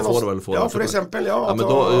en back til forward eller forward? Ja, for eksempel, ja.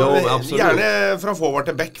 Gjerne fra forward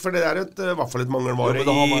til back, for det er i hvert fall et mangelvare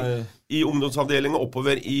i ungdomsavdelingen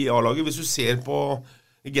oppover i A-laget. Hvis du ser på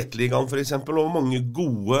Gateligaen for eksempel, og mange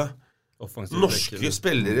gode norske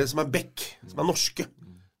spillere som er back, som er norske.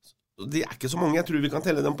 Det er ikke så mange, jeg tror vi kan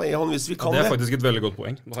telle dem på en hånd hvis vi kan det. Det er faktisk et veldig godt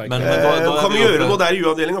poeng. Kan vi gjøre noe der i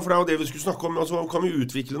U-avdelingen, for det er jo det vi skulle snakke om, altså, kan vi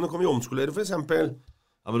utvikle noe, kan vi omskolere for eksempel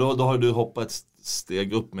Ja, men då har du hoppat ett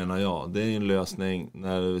steg upp menar jag. Det är en lösning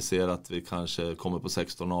när vi ser att vi kanske kommer på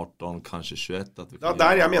 16, 18, kanske 21. Att vi ja,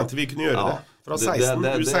 där jag mente vi kunde göra det. Från 16,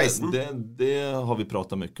 U16. Det har vi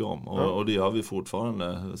pratat mycket om. Och det gör vi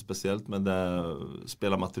fortfarande. Speciellt med det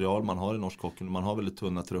spelarmaterial man har i norsk hockey. Man har väldigt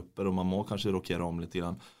tunna trupper och man må kanske rokera om lite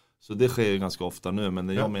grann. Så det sker ju ganska ofta nu. Men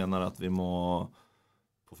jag menar att vi må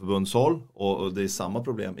på förbundshåll, och det är samma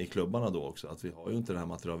problem i klubbarna då också, att vi har ju inte det här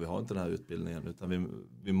materialet, vi har inte den här utbildningen, utan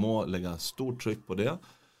vi må lägga stort tryck på det,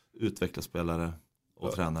 utveckla spelare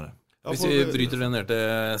och tränare. Hvis vi bryter det ned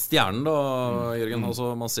til stjernen da, Jörgen,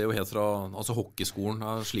 altså, man ser jo helt fra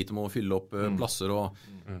hockeyskolen, sliter med å fylle opp plasser, og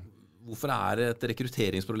hvorfor det et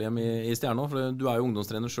rekrutteringsproblem i stjernen? For du jo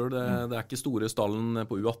ungdomstrener selv, det ikke store stallen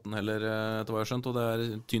på U18 heller, etter hva jeg har skjønt, og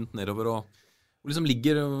det tynt nedover, og hvor liksom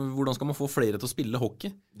ligger, hvordan skal man få flere til å spille hockey?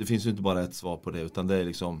 Det finns ju inte bara ett svar på det, utan det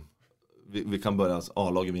liksom, vi kan börja,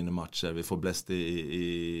 A-laget vinner matcher, vi får bläst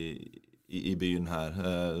i byn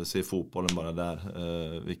här, se fotbollen bara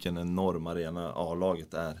där, vilken enorm arena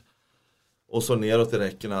A-laget och så neråt i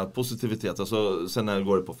räckorna, positivitet, alltså, sen när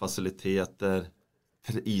går det på faciliteter,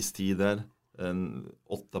 istider,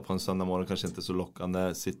 8 på en söndag morgon kanske inte så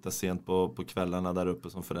lockande, sitta sent på kvällarna där uppe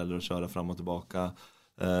som förälder och köra fram och tillbaka.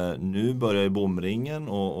 Nu börjar ju bomringen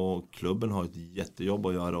och klubben har ett jättejobb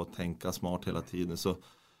att göra och tänka smart hela tiden, så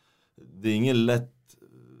det är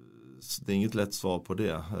inget lätt svar på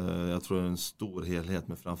det. Jag tror det är en stor helhet,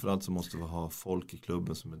 men framförallt så måste vi ha folk i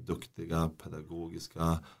klubben som är duktiga,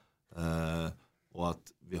 pedagogiska, och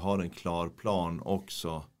att vi har en klar plan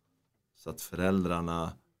också, så att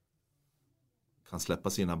föräldrarna kan släppa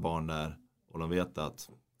sina barn där och de vet att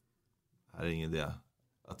här är ingen idé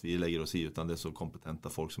att vi lägger oss i, utan det är så kompetenta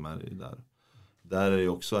folk som där. Där är det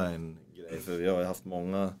också en grej, för vi har haft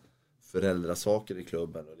många föräldrasaker i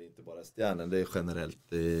klubben, och det är inte bara stjärnen, det är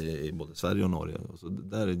generellt i både Sverige och Norge. Så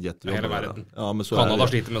där är ett jättejobb. Hela världen. Ja, men så Kanada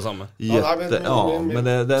sliter med samma. Men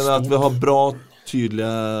det är att vi har bra,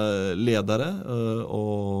 tydliga ledare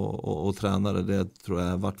och tränare, det tror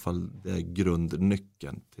jag i vart fall det är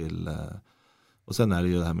grundnyckeln till. Och sen är det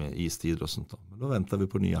ju det här med istider och sånt då. Men då väntar vi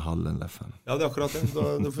på nya hallen, Læffen. Ja, det är akkurat det.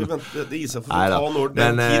 Då får vi vänta, det isa för att ta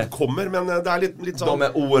när den tid kommer, men det är lite sånn. De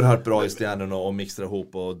är oerhört bra i stjärnorna och mixtra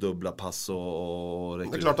ihop och dubbla pass och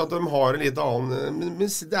det är klart att de har en lite annan, men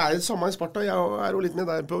det är samma i Sparta. Jag är ju lite med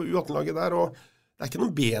där på U18-laget där, och det är inte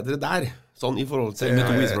något bättre där sån i förhållande till med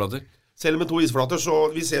 2 isflater. Selv med 2 isflater,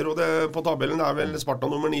 så vi ser jo det på tabellen, det vel Sparta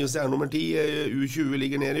nummer 9 og stjerne nummer 10, U20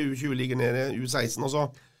 ligger nede, U20 ligger nede, U16 og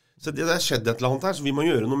så det har skjedd et eller annet her, så vi må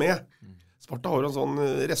gjøre noe med. Sparta har jo en sånn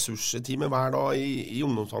ressurstime hver dag i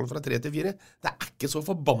ungdomshallen fra 3 til 4. Det ikke så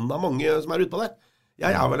forbanna mange som ute på der.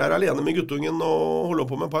 Jeg vel her alene med guttungen og holder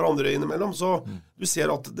på med et par andre innimellom, så du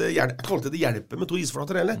ser at det hjelper med 2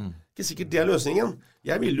 isflater heller. Ikke sikkert det løsningen.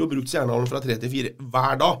 Jeg ville jo brukt stjernehallen fra 3 til 4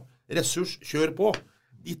 hver dag. Ressurs, kjør på.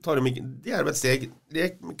 De tar dem ikke. Det jo et steg.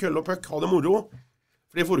 Lek med kølle og puck, ha det moro.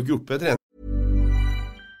 For det får du ikke gjort på trening.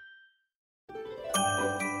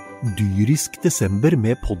 Dyrisk desember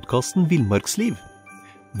med podkasten Villmarksliv.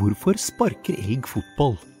 Hvorfor sparker elg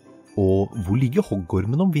fotball? Og hvor ligger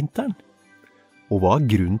hoggormen om vinteren? Og hva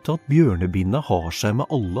grunnen til at bjørnebinna har seg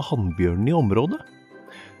med alle hannbjørnene i området?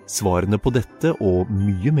 Svarene på dette og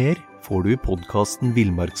mye mer får du i podkasten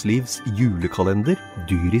Villmarkslivs julekalender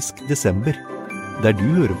Dyrisk desember, der du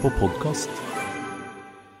hører på podkast.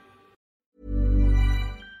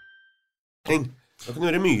 Jag kan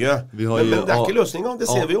göra mycket, men det är inte lösningen, det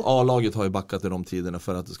ser vi ju. A-laget har ju backat i de tiderna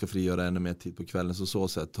för att det ska frigöra ännu mer tid på kvällen, så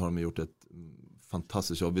sätt har de gjort ett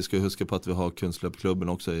fantastiskt jobb. Vi ska huska på att vi har kunstlöpklubben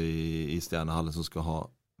också i Stjärnehallen som ska ha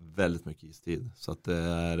väldigt mycket istid. Så att det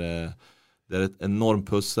är ett enormt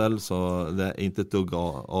pussel, så det är inte ett dugg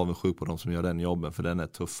avundsjuk på de som gör den jobben, för den är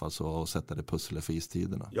tuff alltså att sätta det pusslet för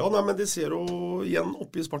istiderna. Ja, nej, men det ser ju igen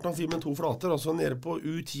uppe i Spartan 4 med 2 flater, alltså nere på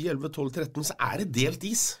U10, 11, 12, 13 så är det delt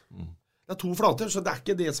is. Det 2 flater, så det är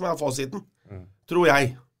inte det som är fasiten, tror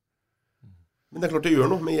jag. Men det är klart det gör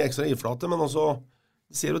något med extra iflate, men alltså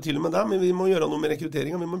det ser ju till och med det, men vi måste göra något med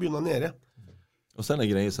rekryteringen, vi måste börja nere. Och sen är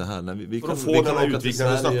grejen så här, när vi kan få den här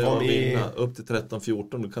utvecklingen vi snackar om vinna upp till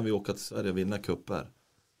 13-14, då kan vi åka till Sverige och vinna cuper.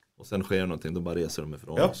 Och sen sker någonting, då bara reser de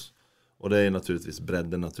ifrån oss. Och det är naturligtvis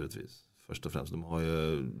bredden naturligtvis. Först och främst, de har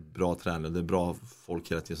ju bra tränare, det är bra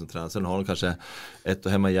folk hela tiden som tränar. Sen har de kanske ett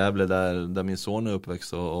och hemma i Gävle där min son är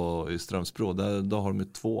uppväxt och i Strömsbro, där har de ju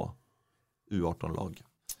 2 U18-lag.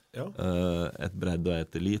 Ja. Ett bredd och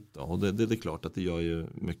ett elit då. Och det är klart att det gör ju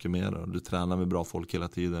mycket mer. Du tränar med bra folk hela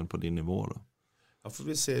tiden på din nivå då. Ja, for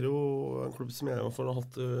vi ser jo en klubb som jeg har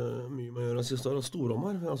hatt mye med å gjøre siste år,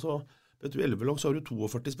 Storhamar. Altså, vet du, 11 lag så har du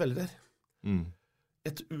 42 spillere.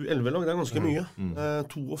 et U11-lag, det ganske mye.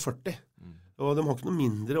 42. Og de har ikke noe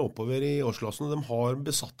mindre oppover i årsklassen, og de har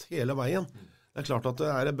besatt hele veien. Det klart at det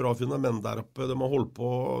et bra fundament der oppe, de har holdt på,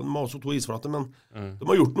 de har også 2 isflater, men de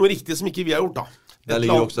har gjort noe riktig som ikke vi har gjort da. Det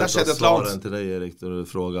ligger också ett av svaren till dig, Erik, då du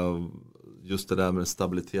frågar just det där med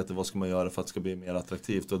stabilitet, vad ska man göra för att det ska bli mer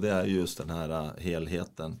attraktivt, och det är just den här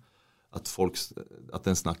helheten, att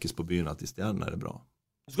den snackes på byn att i Stjärna är det bra.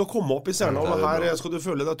 Du skal komme opp i Stjärna, og her skal du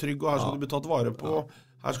føle deg trygg, og her skal du bli tatt vare på,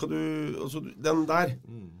 her skal du, altså den der.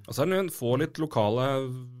 Og så den få litt lokale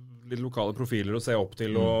profiler å se opp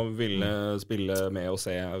til, og ville spille med og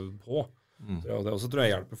se på. Og det også tror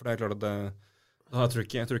jeg hjelper, for det klart at jeg tror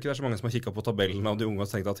ikke det så mange som har kikket på tabellen av de unge og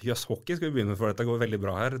tenkt at jøss, hockey skal vi begynne med, for dette går veldig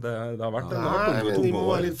bra her. Det har vært de må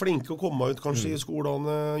være litt flinke å komme ut kanskje i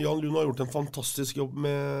skolene. Jan Lund har gjort en fantastisk jobb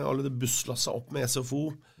med alle de busslasser opp med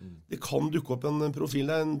SFO. Det kan dukke opp en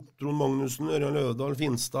profil der, Trond Magnussen, Ørjan Løvdahl,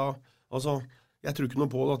 Finstad. Altså, jeg tror ikke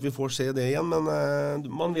noe på at vi får se det igjen,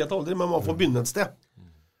 men man vet aldri, men man får begynne et sted.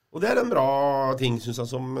 Og det en bra ting, synes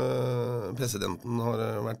jeg, som presidenten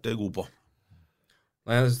har vært god på.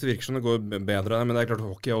 Nei, jeg synes det virker som det går bedre, men det klart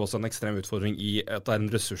hockey også en ekstrem utfordring i at det en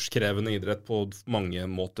ressurskrevende idrett på mange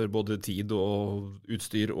måter, både tid og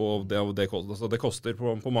utstyr, og det koster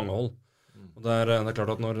på mange hold. Og det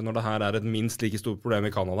klart at når det her et minst like stort problem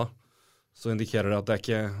i Kanada, så indikerer det at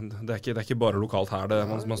det er ikke bare lokalt her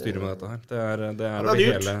man styrer med dette her. Det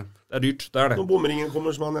er dyrt, det er det. Når bomringen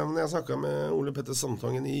kommer, som han nevner, jeg snakket med Ole Petter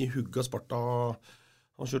Sandtangen i Hugga Sparta.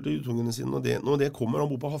 Han kjørte utungene sine, og når det kommer, han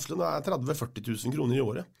bor på Haflen, det 30-40 000 kroner i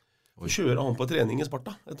året. Så kjører han på trening i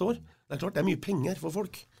Sparta et år. Det klart, det mye penger for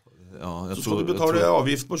folk. Ja, så skal du betale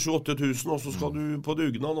avgift på 28 000, og så skal du på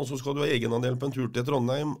dugnad, og så skal du ha egenandel på en tur til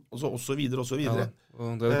Trondheim, og så videre, og så videre. Ja,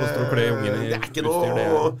 og det koster å kle ungen i utstyr, det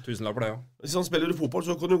tusenlapper det, ja. Hvis han spiller i fotball,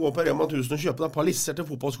 så kan du gå på Rema 1000 og kjøpe deg et par lisser til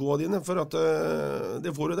fotballskoene dine, for at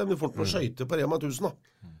det får du dem. Du får ikke noe skøyte på Rema 1000,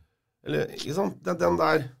 da. Eller, ikke sant? Den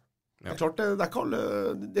der... Det klart, det ikke alle,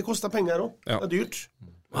 det koster penger også. Det dyrt.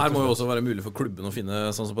 Her må jo også være mulig for klubben å finne,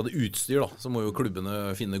 sånn som på det utstyr da, så må jo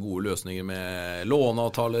klubbene finne gode løsninger med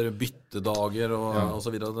låneavtaler, byttedager og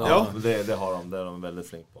så videre. Ja, det har de veldig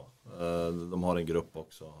flink på. De har en grupp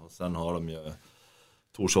også. Sen har de ju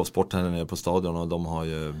Torsov Sport här nere på stadion, och de har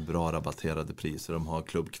ju bra rabatterade priser, de har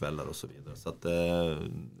klubbkvällar och så vidare. Så att det är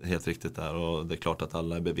helt riktigt där, och det är klart att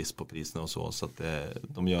alla är bevisst på priserna och så att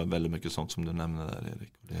de gör väldigt mycket sånt som du nämner där,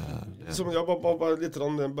 Erik. Som jag bara lite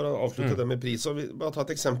bara avsluta det med pris, och vi bara ta ett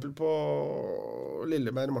exempel på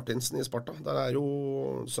Lilleberg Martinsen i Sparta. Där är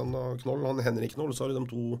ju sønn av Knoll, han Henrik Knoll, så har de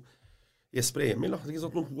 2 Jesper Emil, det ikke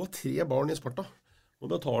sant, noen har 3 barn i Sparta. Og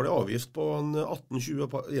betaler avgift på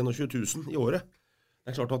 18-21 000 i året.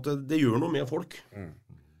 Det klart at det gjør noe med folk.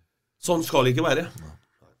 Sånn skal det ikke være.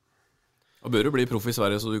 Da bør du bli proff i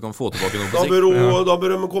Sverige, så du kan få tilbake noe på sikt. Da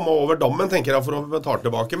bør de komme over dammen, tenker jeg, for å betale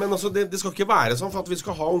tilbake. Men altså, det skal ikke være sånn, for at vi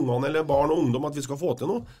skal ha ungene eller barn og ungdom, at vi skal få til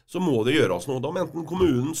noe, så må det gjøres noe. Da må enten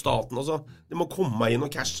kommunen, staten, altså, det må komme inn og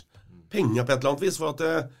cash penger på et eller annet vis, for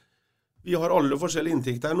at vi har alle forskjellige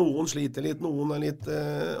inntekter. Noen sliter litt, noen litt,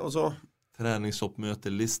 altså...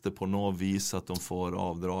 Träningsoppmötelister på något vis att de får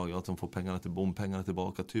avdrag, att de får pengarna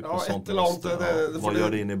tillbaka typ, ja, och sånt. Vad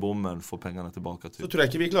gör det in i bommen, får pengarna tillbaka typ. Så tror jeg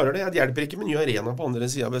ikke vi klarer det. Det hjelper ikke med ny arena på andre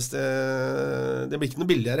siden hvis det blir ikke noe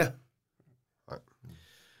billigere. Nei.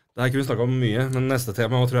 Det her kunne vi snakket om mye, men neste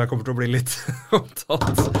tema tror jeg kommer til å bli litt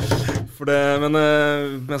opptatt. For det,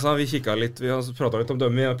 men så har vi kikket litt, vi har pratet litt om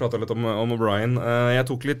Dømmi, jeg har pratet litt om O'Brien. Jeg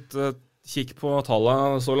tok litt kikk på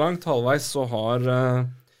tallene så langt. Halvveis så har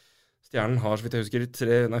Stjernen har, så vidt jeg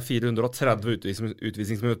husker, 430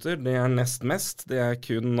 utvisningsminutter. Det nest mest. Det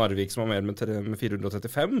kun Narvik som har mer med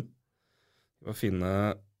 435. Vi må finne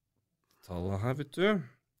tallet her, vet du.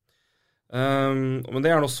 Men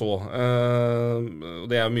det nå så.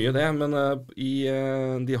 Og det mye det, men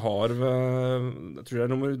de har, jeg tror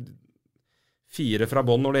det nummer 4 fra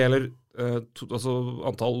bånd når det gjelder altså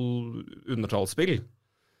antall undertallsspill.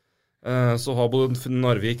 Så har både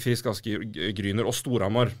Narvik, Frisk Asker, Gryner og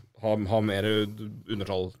Storhamar har mer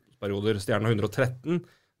undertallsperioder. Stjernen har 113.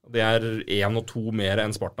 Det 1 og 2 mer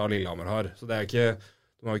enn Sparta og Lillehammer har. Så det ikke,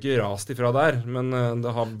 de har ikke rast ifra der, men det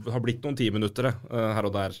har blitt noen 10 minutter her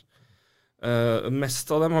og der. Mest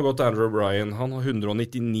av dem har gått til Andrew O'Brien. Han har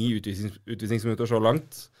 199 utvisningsminutter så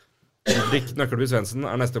langt. Ulrik Nøkkelby Svendsen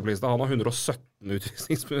neste på lista. Han har 117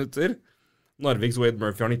 utvisningsminutter. Narviks Wade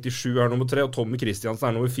Murphy har 97, nummer 3, og Tommy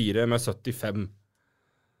Kristiansen nummer 4 med 75.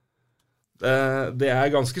 Det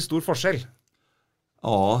ganske stor forskjell.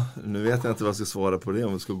 Ja, nu vet jag inte vad jag ska svara på det,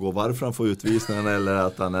 om vi ska gå varför han får utvisningen eller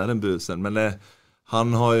att han en busen. Men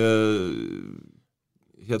han har ju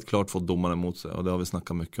helt klart fått domaren emot sig, och det har vi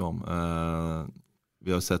snackat mycket om.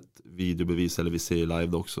 vi har sett videobevis, eller vi ser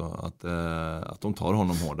live också, att de tar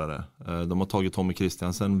honom hårdare. De har tagit Tommy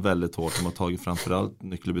Christiansen väldigt hårt. De har tagit framförallt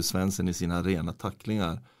Nyckelby Svensson i sina rena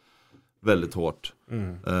tacklingar väldigt hårt.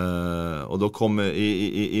 Och då kommer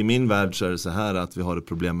i min värld så är det så här att vi har ett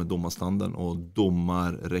problem med domarstanden och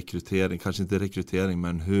domarrekrytering, kanske inte rekrytering,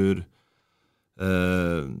 men hur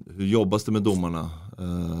jobbas det med domarna?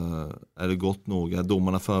 Är det gott nog? Är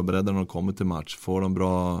domarna förberedda när de kommer till match? Får de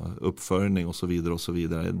bra uppföljning och så vidare och så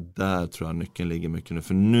vidare? Där tror jag nyckeln ligger mycket nu.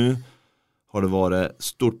 För nu har det varit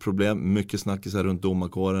stort problem, mycket snackisar runt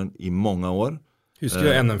domarkåren i många år. Husker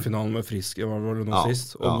du NM-finalen med Frisk, var det noe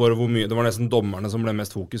sist? Og bare hvor mye, det var nesten dommerne som ble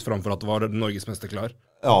mest fokus framfor at det var Norges meste klar.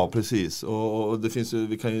 Ja, precis. Och det finns ju,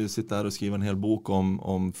 vi kan ju sitta här och skriva en hel bok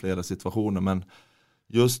om flera situationer, men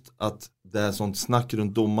just att det är sånt snack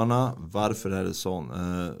runt domarna, varför är det sånt?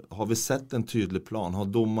 Har vi sett en tydlig plan? Har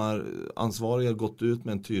domaransvariga gått ut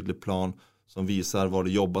med en tydlig plan som visar vad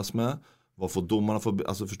det jobbas med? Vad får domarna för,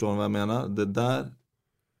 alltså förstår ni vad jag menar? Det där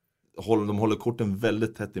de håller korten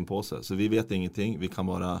väldigt tätt in på sig. Så vi vet ingenting. Vi kan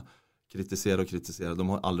bara kritisera. De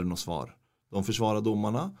har aldrig något svar. De försvarar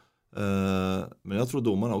domarna. Men jag tror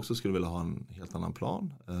domarna också skulle vilja ha en helt annan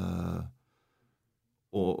plan.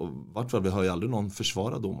 Och vart fall vi har ju aldrig någon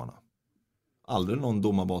försvara domarna. Aldrig någon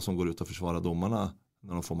domarbas som går ut och försvarar domarna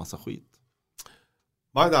när de får massa skit.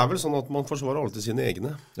 Nej, det är väl så att man försvarar alltid sina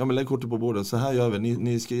egna. Ja, men lägg kortet på bordet. Så här gör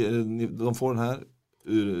vi. De får den här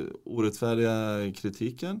orättfärdiga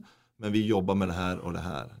kritiken. Men vi jobbar med det här och det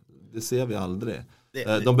här. Det ser vi aldrig.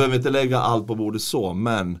 De behöver inte lägga allt på bordet så,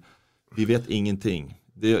 men vi vet ingenting.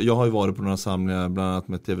 Jag har ju varit på några samlingar, bland annat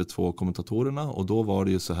med TV2-kommentatorerna. Och då var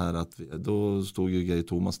det ju så här att då stod ju Gary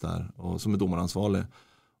Thomas där, och, som är domaransvarig,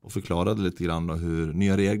 och förklarade lite grann då hur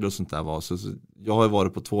nya regler och sånt där var. Så jag har ju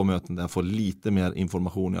varit på 2 möten där jag får lite mer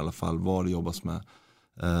information i alla fall, vad det jobbas med.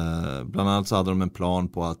 Bland annat så hade de en plan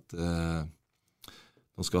på att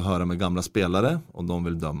de ska höra med gamla spelare och de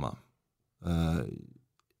vill döma.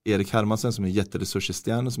 Erik Hermansen som är jätteresurs i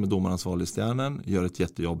Stjärnen, som är domaransvarig i Stjärnen, gör ett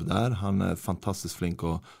jättejobb där. Han är fantastiskt flink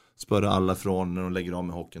och spör alla från när de lägger av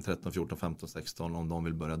med hockeyn 13, 14, 15, 16 om de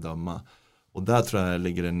vill börja döma. Och där tror jag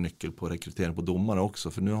ligger en nyckel på rekrytering på domare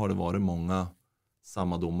också, för nu har det varit många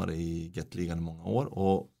samma domare i Gatligan i många år,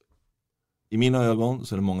 och i mina ögon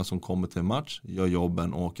så är det många som kommer till en match, gör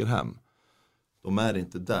jobben och åker hem. De är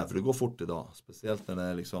inte där, för det går fort idag. Speciellt när det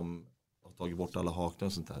är liksom har tagit bort alla haknar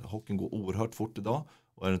och sånt där. Hockeyn går oerhört fort idag.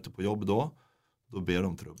 Och är du inte på jobb då ber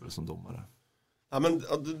de trubbel som domare. Ja, men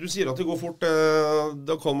du säger att det går fort.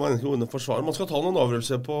 Då kan man inte gå under försvar. Man ska ta någon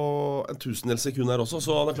avgörelse på en tusendels sekunder också.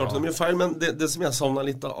 Så det är klart att de gör fel. Men det som jag savnar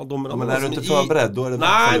lite av domarna. Ja, men är du inte förberedd, då är det...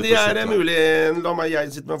 Nej, det är möjligt. La mig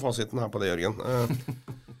jag sitter med fasiten här på det, Jörgen.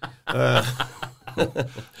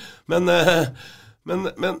 Men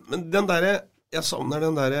den där... Jag savner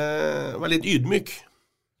den där, var lite ydmyk.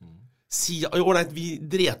 Vi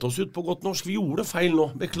dret oss ut på godt norsk. Vi gjorde feil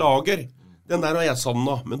nå, beklager. Den der har jeg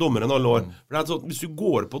savnet med dommeren alle år. For det er sånn, hvis du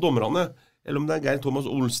går på dommerne, eller om det er Geir Thomas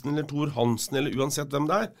Olsen eller Tor Hansen, eller uansett hvem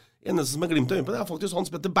det er, eneste som er glimt av øynene på det, er faktisk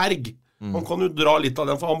Hans Petter Berg. Han kan jo dra litt av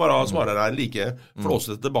den, for han bare svarer der like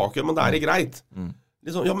flåsete tilbake, men det er greit.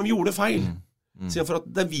 Liksom, ja, men vi gjorde feil. Siden for at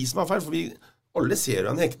det er vi som er feil, for vi alle ser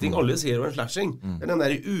jo en hekting, alle ser jo en slashing. Det er den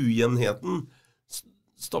der ujevnheten,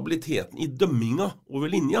 stabiliteten i dømminga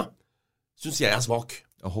over linja, synes jeg er svak.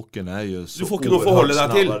 Ja, hockeyn är ju så. Du får ikke noe forholde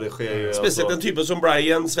deg til. Spesielt en type som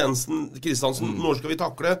Brian, Svensson, Kristiansen. Når skal vi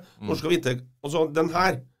takle? Når skal vi ikke? Og så den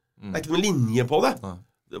her. Det er ikke noen linje på det.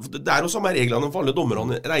 Det er jo samme reglene for alle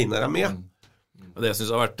dommerne regner jeg med. Det jeg synes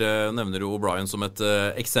har vært, nevner jo Brian som et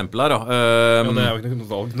eksempel her. Ja, det er jo ikke noe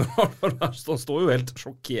valg. Han står jo helt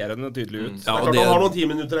sjokkerende tydelig ut. Ja, det han har noen 10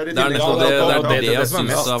 minutter her i tillegg. Det er det jeg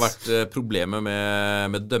synes har vært problemet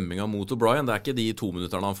med dømminga mot Brian. Det er ikke de 2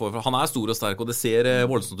 minutterne han får. Han er stor og sterk, og det ser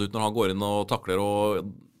voldsomt ut når han går inn og takler.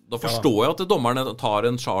 Og da forstår jeg at dommerne tar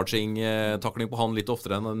en charging-takling på han litt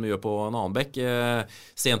oftere enn de gjør på en annen bekk.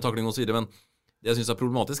 Sentakling og så videre. Men det jeg synes er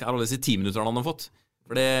problematisk er alle disse 10 minutterne han har fått.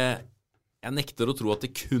 For jeg nekter å tro at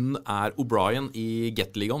det kun er O'Brien i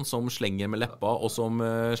Gatligan som slenger med leppa og som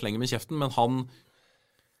slenger med kjeften, men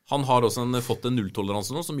han har også fått en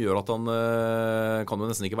nulltoleranse nå som gjør at han kan jo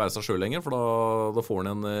nesten ikke være seg selv lenger, for da får han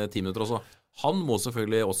en 10 minutter også. Han må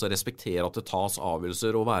selvfølgelig også respektere at det tas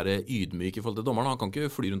avgjørelser og være ydmyk i forhold til dommerne. Han kan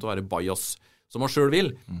ikke fly rundt og være bias som han selv vil.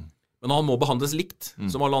 Men han må behandles likt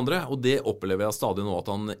som alle andre, og det opplever jeg stadig nå at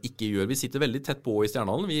han ikke gjør. Vi sitter veldig tett på i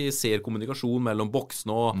Stjernehallen, vi ser kommunikasjon mellom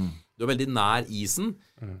boksene, og du er veldig nær isen.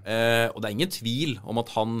 Og det er ingen tvil om at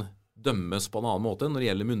han dømmes på en annen måte når det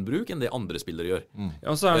gjelder munnbruk enn det andre spillere gjør.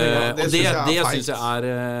 Ja, så det synes jeg er...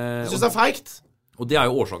 Jeg synes det er feigt. Og det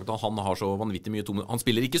jo årsaken til at han har så vanvittig mye tomme. Han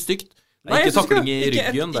spiller ikke stygt. Det ikke takling I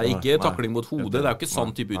ryggen, det ikke takling mot hodet. Det jo ikke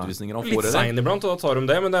sånn type utvisninger han får. Litt sein iblant, og da tar de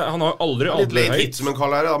det, men han har aldri litt late hit, som en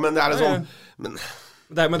kaller det, men det litt sånn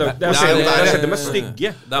det skjedde med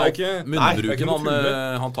stygge. Det ikke munnbruken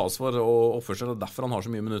han tas for og oppførsel, og derfor han har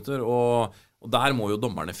så mye minutter. Og der må jo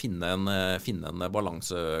dommerne finne en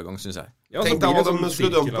balansegang, synes jeg. Ja, tenk deg hva de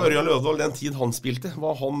skulle dømt på Ørjan Løvdahl den tid han spilte,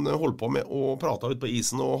 hva han holdt på med og pratet ut på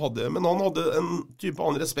isen men han hadde en type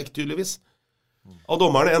annen respekt tydeligvis av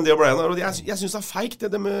dommerne enn det Brian har, og jeg synes det feigt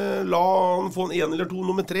det med la han få en 1 eller 2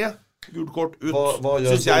 nummer 3 gult kort ut,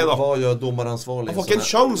 synes jeg da. Hva gjør dommeransvarlig? Han får ikke en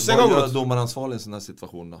chans en gang. Hva gjør dommeransvarlig I sånne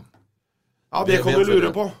situasjoner da? Ja, det kan du lure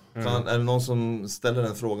på. Det noen som ställer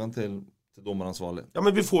den frågan til dommeransvarlig? Ja,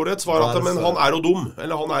 men vi får et svar at men han jo dum,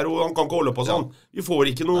 eller han kan ikke holde på sånn. Vi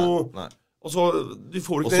får ikke noe... Nei. Og så, du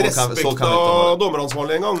får ikke respekt av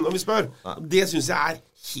dommeransvarlig en gang når vi spør. Det synes jeg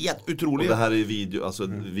helt utrolig. Og det her video, altså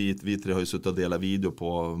vi tre har jo suttit og delat video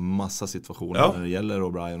på massa situationer när det gäller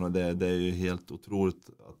O'Brien, och det jo helt otroligt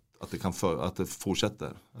at det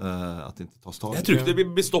fortsetter, at det ikke tas tag. Jeg tror ikke det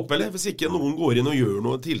blir stopp, eller? Hvis ikke noen går inn og gjør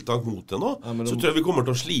noe tiltak mot det nå, så tror jeg vi kommer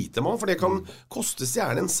til å slite med, for det kan koste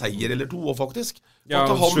gjerne en seier eller 2 faktisk. Ja,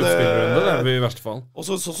 sluttspillrunde, det vi I verste fall. Og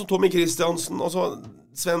så Tommy Kristiansen, og så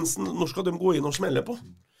Svendsen, når skal de gå inn og smelle på?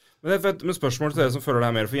 Men spørsmål til dere som føler det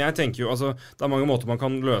her mer, for jeg tenker jo, altså, det mange måter man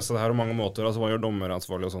kan løse det her, og mange måter, altså hva gjør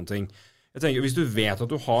dommeransvarlig og sånne ting. Jeg tenker, hvis du vet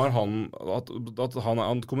at du har at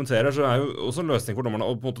han kommenterer, så jo også en løsning for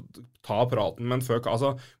dommerne å på en måte ta praten med en før,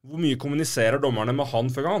 altså, hvor mye kommuniserer dommerne med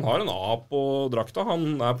han før? Han har en A på drakta,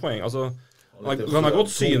 han poeng, altså, han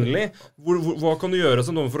godt synlig. Hva kan du gjøre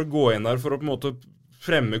som dommer for å gå inn der, for å på en måte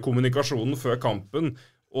fremme kommunikasjonen før kampen,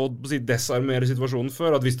 og desarmere situasjonen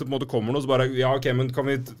før, at hvis det på en måte kommer noe, så bare, ja, ok, men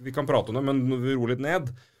vi kan prate om det, men vi roer litt ned,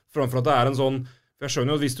 framfor at det en sånn. Jeg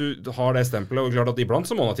skjønner jo at hvis du har det stempelet, og klart at iblant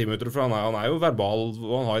så må han ha 10 minutter, for han jo verbal,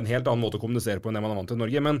 og han har en helt annen måte å kommunisere på enn det man vant til I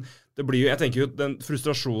Norge, men det blir jo, jeg tenker jo, den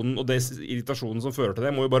frustrasjonen og irritasjonen som fører til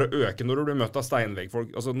det, må jo bare øke når du blir møtt av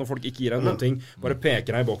steinveggfolk, altså når folk ikke gir deg noen ting, bare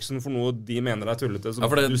peker deg I boksen for noe de mener tullete, som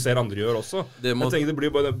du ser andre gjør også. Jeg tenker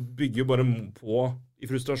det bygger jo bare på I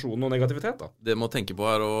frustrasjonen og negativitet da. Det må tenke på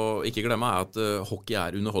å ikke glemme at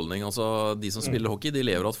hockey underholdning. Altså, de som spiller hockey, de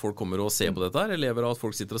lever av at folk kommer og ser på dette her, de lever av at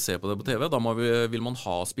folk sitter og ser på det på TV. Da vil man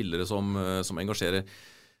ha spillere som engasjerer.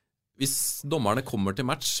 Hvis dommerne kommer til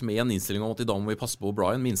match med en innstilling om at I dag må vi passe på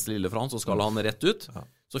Brian, minste lille for han, så skal han rett ut,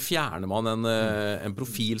 så fjerner man en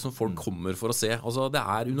profil som folk kommer for å se. Altså, det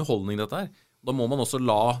underholdning dette her. Da må man også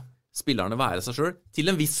la spillerne være seg selv, til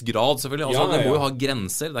en viss grad selvfølgelig, altså det må jo ha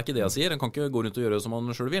grenser, det ikke det jeg sier, den kan ikke gå rundt og gjøre det som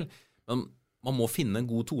man selv vil, men man må finne en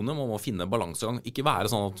god tone, man må finne en balansegang, ikke være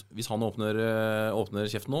sånn at hvis han åpner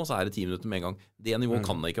kjeften nå, så det 10 minutter med en gang, det nivået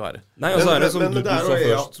kan det ikke være. Nei, og så det som du sa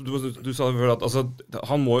først, du sa før at altså,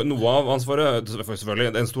 han må, noe av ansvaret,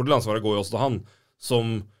 selvfølgelig, en stor del ansvaret går jo også til han,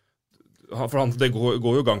 for det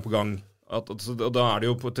går jo gang på gang, og da det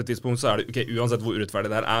jo på et tidspunkt, så det, ok, uansett hvor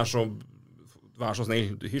urettferdig det her så vær så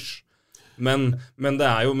snill, hysj. Men det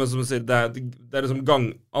jo, men som du sier, det liksom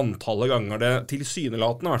antallet ganger det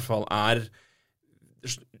tilsynelatende I hvert fall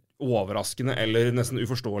overraskende eller nesten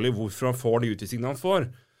uforståelig hvorfor han får de utvisningene han får,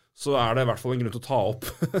 så det I hvert fall en grunn til å ta opp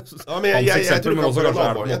ja, men jeg tror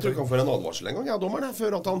ikke han får en advarsel en gang, dommeren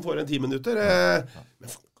før at han får en 10 minutter.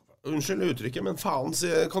 Unnskyld uttrykket, men faen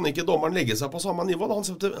kan ikke dommeren legge seg på samme nivå?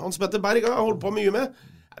 Hans Petter Berg har holdt på mye med.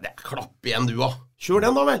 Ja, det klapp igjen du da. Kjør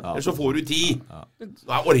den da vel, ellers så får du 10.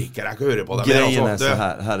 Da orker jeg ikke å høre på det. Greien så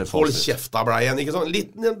her hold kjeft da, Brian, ikke sånn?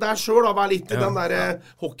 Litt der selv da, vær litt I den der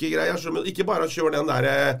hockeygreia. Ikke bare kjør den der...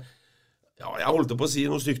 Ja, jeg holdt på å si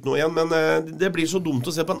noe stygt nå igjen, men det blir så dumt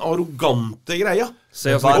å se på en arrogante greia.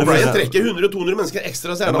 Og Brian trekker 100-200 mennesker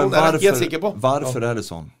ekstra stjerner, det jeg helt sikker på. Varför det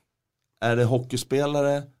sånn? Det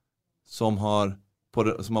hockeyspelare som har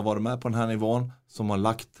varit med på den här nivån, som har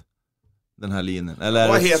lagt den här linjen? Eller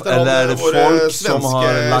vad heter eller han, vår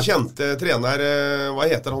svenske kjente trener, hva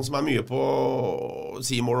heter han som mye på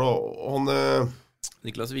Simor, og han...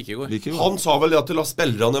 Niklas Vikegård. Han sa vel det at la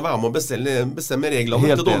spillerne være med å bestemme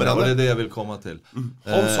reglene til dommerne. Helt enig, det jeg vil komme til.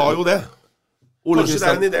 Han sa jo det. Kanskje det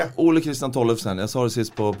en idé. Ole Christian Tollefsen, jeg sa det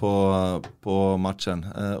sist på matchen.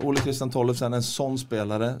 Ole Christian Tollefsen, en sånn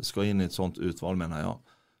spelare ska in I ett sånt utval, menar jag.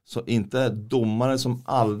 Så inte domare som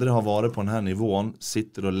aldrig har varit på den här nivån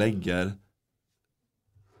sitter och lägger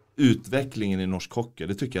utvecklingen I norsk hockey.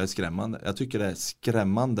 Det tycker jag är skrämmande. Jag tycker det är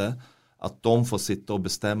skrämmande att de får sitta och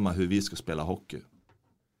bestämma hur vi ska spela hockey.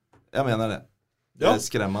 Jag menar det. Det är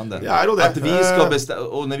skrämmande. Det. Att vi ska bestämma,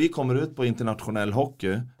 och när vi kommer ut på internationell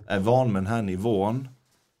hockey är van med den här nivån,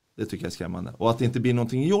 det tycker jag är skrämmande. Och att det inte blir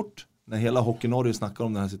någonting gjort när hela Hockey Norge snackar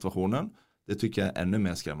om den här situationen, Det tycker jag är ännu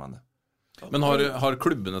mer skrämmande. Men har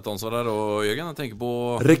klubben et ansvar der og Jørgen? Jeg tenker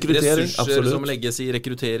på rekruttering, ressurser absolutt. som legges i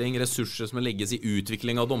rekruttering, ressurser som legges i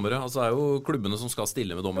utvikling av dommere. Altså det er jo klubbene som skal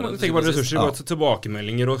stille med dommere. Jeg tenker bare ressurser, bare til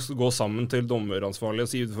tilbakemeldinger og gå sammen til dommeransvarlige og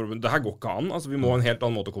si det her går ikke an. Altså vi må ha en helt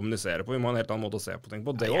annen måte å kommunisere på, vi må ha en helt annen måte å se på ting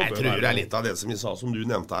på. Jeg tror det er litt av det som vi sa, som du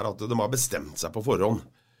nevnte her, at de har bestemt seg på forhånd.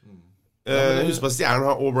 Husk på Stjernen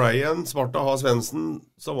har O'Brien, Sparta har Svensson,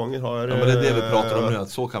 Stavanger har men det det vi prater om nu, att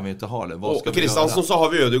så kan vi inte ha det. Vad ska och Kristiansen så har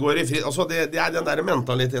vi Ødegaard i fri. Altså det er den der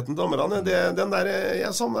mentaliteten dommerne, den der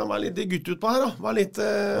jeg savner meg litt gutt ut på her da. Var litt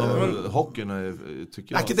hockeyn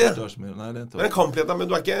tycker jag är inte det. Nej, det är inte. Men kampleden, men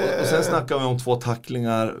du är inte och sen snackar vi om 2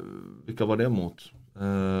 tacklingar. Vilka var det mot?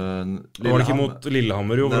 Det var ikke mot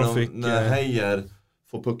Lillehammer jo, när Heier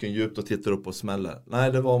får pucken djupt och tittar upp och smäller.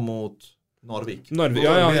 Nej, det var mot Narvik.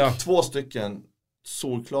 Ja. 2 stycken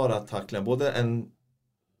solklara tacklingar. Både en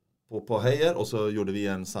på Heier och så gjorde vi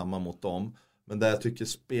en samma mot dem. Men där jag tycker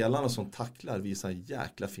spelarna som tacklar visar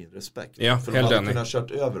jäkla fin respekt. Ja, för de hade kunnat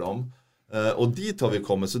kört över dem. Och dit har vi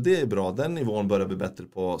kommit, så det är bra. Den nivån börjar bli bättre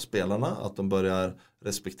på spelarna. Att de börjar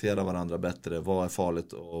respektera varandra bättre. Vad är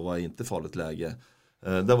farligt och vad är inte farligt läge.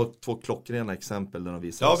 Det var 2 klockrena exempel där de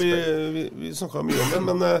visar respekt. Vi snackar mycket om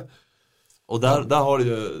det, men och där har det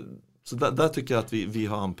ju. Så där tycker jag att vi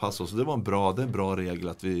har anpassat oss. Det är en bra regel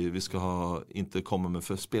att vi ska inte komma med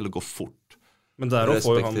för spel och gå fort. Men där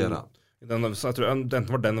får ju han så jag tror den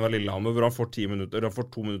var den Lillehammer hvor han får 10 minutter, han får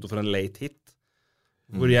 2 minutter for en late hit.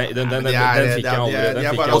 Hvor den fikk jeg aldri.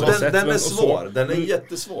 Den är svår, den är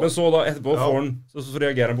jättesvår. Men så da etterpå får han så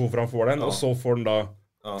reagerar han på hvorfor han får den, og så får han da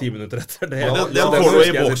 10 minutter etter det. Den får du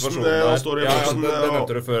i boksen, og står i boksen.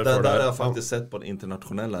 Där har jag faktiskt sett på de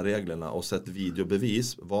internationella reglerna och sett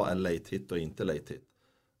videobevis vad är late hit och inte late hit.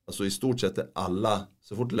 Alltså i stort sett är alla,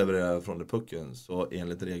 så fort du levererar från det pucken så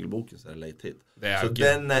enligt regelboken så är det late hit. Så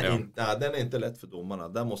den är inte lätt för domarna.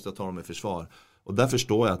 Där måste jag ta dem i försvar. Och där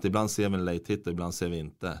förstår jag att ibland ser vi en late hit och ibland ser vi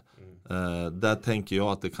inte. Där tänker jag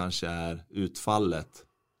att det kanske är utfallet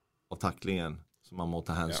av tacklingen som man må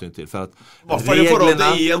ta hänsyn till. För att varför det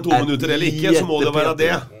förhållande i en 2 minuter eller ikke, så må det vara det.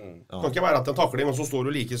 Det kan inte vara att en tackling och så står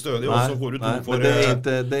du lika stödig och så får du 2 för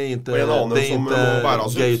det är inte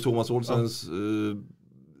Gay Thomas Olsens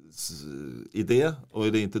idé,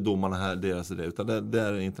 och det är inte domarna här deras idé, utan det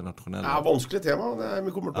är internationella. Ja, vanskligt tema.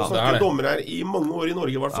 Vi kommer til å snakke dommer her i mange år i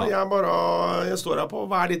Norge i hvert fall. Jeg står her på å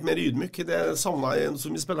være litt mer ydmyk. Det savner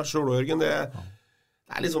som vi spiller selv, Jörgen. Det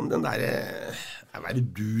er liksom den der hva er det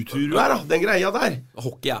du tror du er da? Den greia der.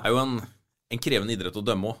 Hockey er jo en krevende idrett å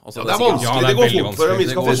dømme også. Altså, det er vanskelig, det går fort for om vi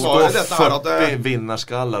skal forsvare dette her. Det står 40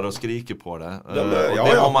 vinnarskallar og skriker på det. Og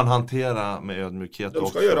det må man håndtere med ødmykhet også.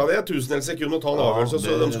 De skal gjøre det 1000 sekunder og ta en avgjørelse, så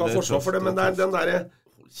de skal forsvare for det. Men det er den der,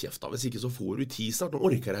 hold kjeft da, hvis ikke så får du 10 snart. Nå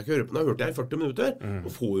orker jeg ikke høre på den, jeg har hørt det i 40 minutter.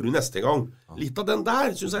 Og får du neste gang. Litt av den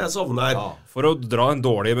der, synes jeg savner. For å dra en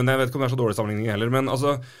dårlig, men jeg vet ikke om det er så dårlig sammenligning heller, men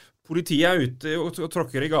altså politiet er ute og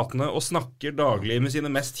tråkker i gatene og snakker daglig med sine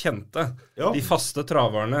mest kjente. Ja. De faste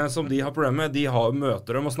traverne som de har problemer med, de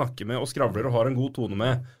møter dem og snakker med og skravler og har en god tone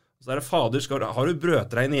med. Så er det fader, har du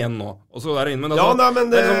brøtrein igjen nå? Og så der inne, men altså, ja, nei, men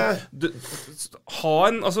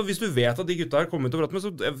altså, hvis du vet at de gutta har kommet til å prate med,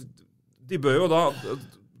 så de bør jo da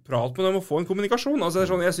prate med dem og få en kommunikasjon. Altså, det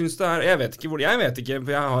er sånn, jeg synes det er, jeg vet ikke, for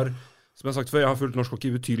jeg har, som jeg har sagt før, jeg har fulgt norsk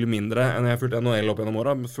hockey betydelig mindre enn jeg har fulgt NHL opp gjennom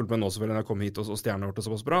året. Fulgt med nå selvfølgelig når jeg kom hit og Stjernen har gjort det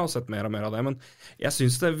såpass bra, og sett mer og mer av det, men jeg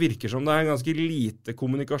synes det virker som det er ganske lite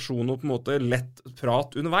kommunikasjon og på en måte lett prat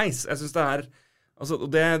underveis. Jeg synes det er, altså,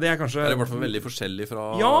 det er kanskje... Det er i hvert fall veldig forskjellig fra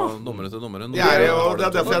dommere til dommere. Det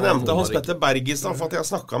er derfor jeg nevnte Hans Petter Bergis, for at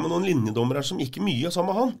jeg snakket med noen linjedommere som gikk mye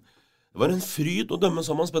sammen med han. Det var en fryd å dømme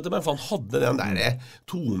sammen med Petter Berg, for han hadde den der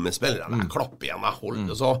tonespiller, den der klapp igjen,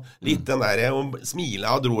 holdt så litt den der, og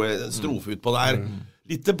smila og dro strofe ut på der.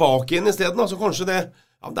 Litt tilbake igjen i stedet, så kanskje det,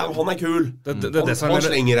 han er kul. Han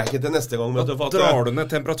slenger deg ikke til neste gang. Da drar du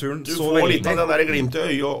ned temperaturen så veldig. Du får litt av den der glimt i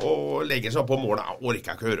øyet og legger seg på målet,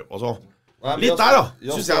 orker jeg ikke høre, og så. Litt der da,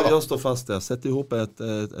 synes jeg da. Jag står fast där, sätt ihop ett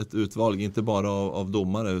utvalg, inte bara av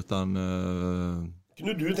domare, utan...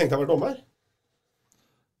 Kunne du tänkt deg å være dommer?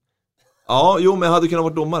 Ja, jo, men jag hade kunnat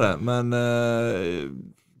vara domare, men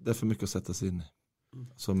det är för mycket att sätta sig in i.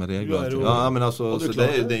 Så med regler. Ja, men alltså, så det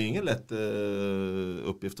är ingen lätt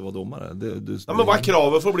uppgift att vara domare. Ja, men vad är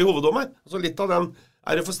kravet för att bli huvuddomare? Alltså lite av den,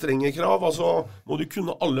 är det för stränga krav? Alltså, må du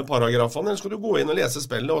kunna alla paragraferna, eller ska du gå in och läsa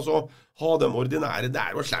spelet och så ha dem ordinära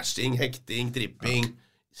där och slashing, hekting, tripping,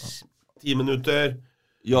 10 minuter.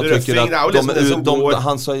 Jag tycker att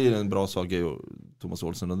han säger en bra sak, Thomas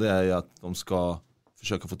Olsen, och det är ju att de ska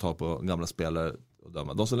försöka få tag på gamla spelare och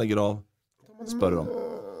döma. De som lägger av, spör dem.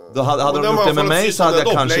 Då hade de gjort det med mig så hade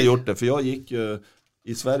jag kanske gjort det. För jag gick ju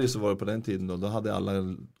I Sverige så var det på den tiden då hade alla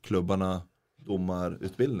klubbarna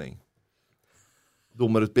domarutbildning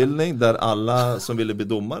där alla som ville bli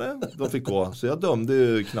domare, de fick gå. Så jag dömde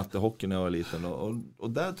ju knattehockey när jag var liten och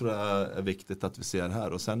där tror jag är viktigt att vi ser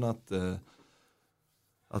här och sen att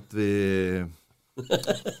vi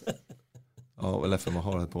ja, Läffen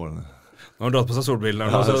har det på den. Nå har du dratt på seg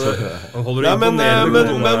solbrillene. Men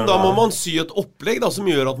da må man sy et opplegg da, som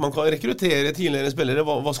gjør at man kan rekruttere tidligere spillere.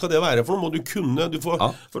 Hva skal det være for noe? Må du kunne,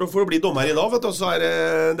 for å bli dommer I dag, vet du, så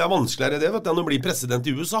det vanskeligere det, vet du, enn å bli president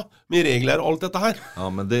I USA, med regler og alt dette her.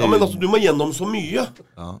 Men altså, du må gjennom så mye.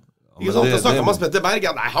 Ikke sant? Da snakker man Petter Berg,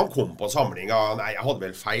 nei, han kom på samlinga, nei, jeg hadde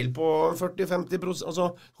vel feil på 40-50%,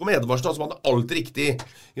 altså, kom Edvardsen, som hadde alt riktig,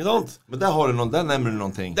 ikke sant? Men der nämner du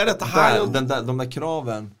någonting. Det dette her. De där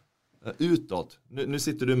kraven utåt. Nu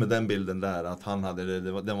sitter du med den bilden där att han hade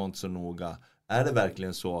det var inte så noga. Är det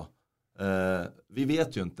verkligen så? Vi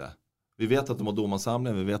vet ju inte. Vi vet att de har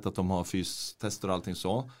domarsamling, vi vet att de har fystester och allting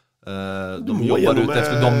så. De jobbar ut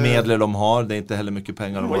efter de medel de har. Det är inte heller mycket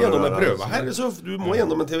pengar de har. Du må gjennom en prøve her, så du må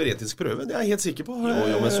gjennom en teoretisk prøve. Det är jag helt sikker på.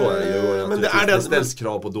 Jo, men så är det ju. Men det ställs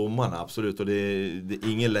krav på domarna, absolut. Och det är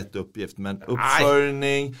ingen lätt uppgift. Men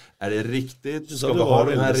uppföljning, är det riktigt? Ska vi ha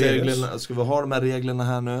de här reglerna? Ska vi ha de här reglerna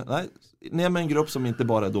här nu? Nej, ner med en grupp som inte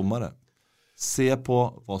bara är domare. Se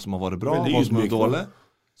på vad som har varit bra, vad som är dåligt.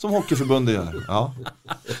 Som Hockeyförbundet gör. Ja.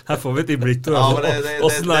 Her får vi et innblikk til hvordan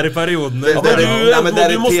det I perioden. Du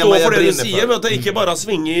må stå for det du sier, vet du, ikke bare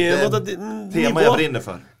svinge I tema jeg brinner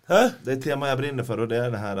for. Det tema jeg brinner for, og det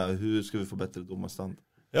det her, hur ska vi få bättre domarstand?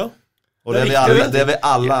 Ja. Og det vi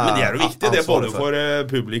alla men det jo viktig, det både for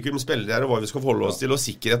publikum, spillere og hva vi skal forholde oss til, og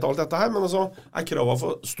sikkerhet og alt dette her, men altså, kravene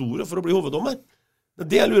for store for å bli hoveddommer?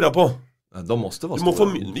 Det jeg lurer på. De måste vara stora.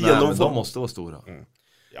 De måste vara stora.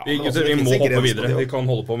 Ja, vi må hoppe videre. Vi kan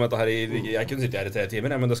holde på med dette her jeg kunne sitte her I 3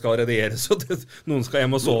 timer, men det skal redigeres, så noen skal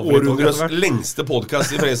hjem og sove. Århundres lengste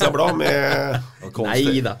podcast I Fredrikstad Blad med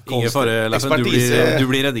Nei da, ingen fare, Læffen. Du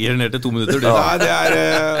blir redigert ned til 2 minutter. Nei, det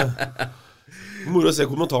moro å se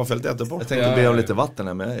kommentarfeltet etterpå. Jeg tenkte be om litt vatten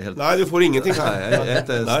her med. Nei, du får ingenting her. Jeg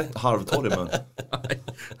er ikke halvtorr I munnen.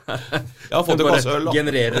 Jeg har fått en kasse øl.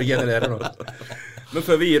 Genererer nå. Men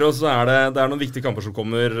før vi gir oss, så det noen viktige kamper som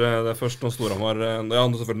kommer. Det først når Storhamar ja,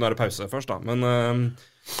 selvfølgelig når det pause først da. Men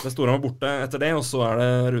det Storhamar borte etter det, og så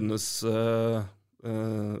det rundes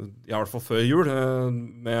I hvert fall før jul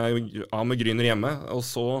med Gryner hjemme. Og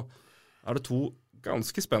så det 2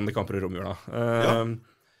 ganske spennende kamper I romjula.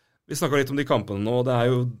 Vi snakker litt om de kampene nå, og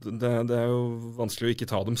det jo vanskelig å ikke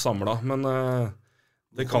ta dem samlet. Men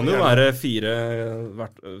det kan jo være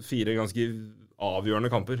 4 ganske avgjørende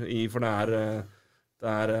kamper, for det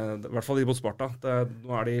I hvert fall I mot Sparta.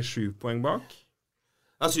 Nå de 7 poeng bak.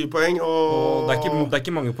 Ja, 7 poeng, og det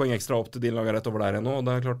ikke mange poeng ekstra opp til din lag rett over der ennå, og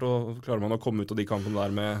det klart klarer man å komme ut av de kampene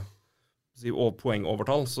der med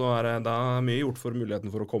poengovertall, så det mye gjort for muligheten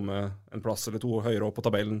for å komme en plass eller 2 høyere opp på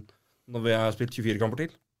tabellen når vi har spilt 24 kamper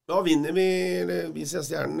til. Da vinner vi ser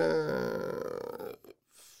stjernene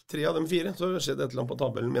 3 av dem 4, så skjedde et eller annet på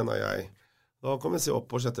tabellen, mener jeg. Da kan vi se opp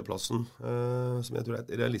på 6. plassen, som jeg tror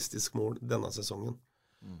et realistisk mål denne sesongen.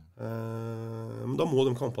 Men da må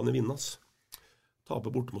de kampene vinnes.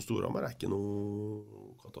 Tape borte mot Storhamar ikke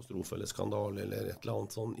noe katastrofe eller skandale eller et eller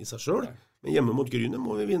annet sånn I seg selv. Men hjemme mot Gryner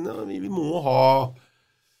må vi vinne. Vi må ha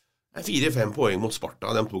 4-5 poeng mot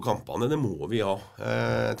Sparta, de 2 kampene. Det må vi ha,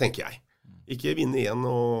 tenker jeg. Ikke vinne igjen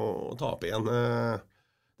og tape igjen.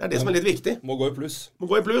 Det det som litt viktig. Må gå I pluss.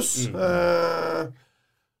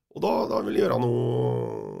 Og da vil jeg gjøre noe.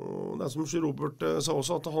 Det som Sjur Robert sa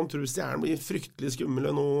også, at han tror stjernen blir fryktelig skummel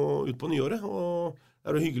nå ut på nyåret, og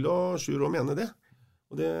det jo hyggelig å Sjur å mene det.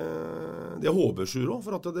 Og det håper Sjur også,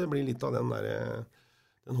 for at det blir litt av den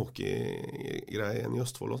hockeygreien I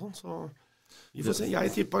Østfold og sånn. Så vi får se.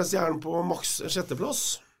 Jeg tipper stjernen på maks 6. plass.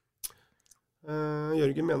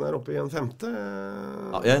 Jörgen mener oppe I en 5.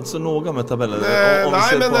 Ja, jeg ikke så noga med tabellen.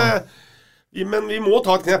 Men vi må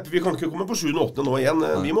ta et knepp. Vi kan ikke komme på 7. og 8. nå igjen.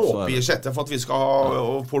 Vi må opp I 6. for at vi skal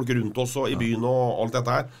ha folk rundt oss og I byen og alt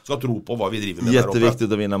dette her. Skal tro på hva vi driver med der oppe.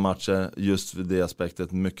 Jätteviktigt att vinna matcher just vid det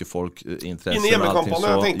aspektet. Mycket folk, intresse och allting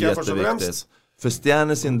så. Tänker jag först och främst. För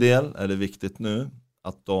stjärnen sin del det viktigt nu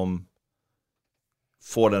att de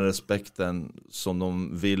får den respekten som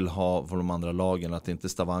de vill ha från de andra lagen. Att inte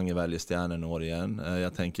Stavanger väljer stjärnen år igen.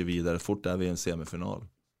 Jag tänker vidare. Fort vi I en semifinal.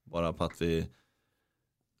 Bara på att vi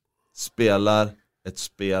spelar ett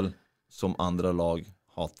spel som andra lag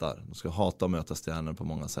hatar. De ska hata att möta stjärnor på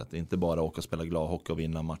många sätt. Inte bara åka och spela glad hockey och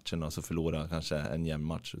vinna matchen och så förlora kanske en jämn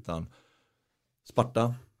match. Utan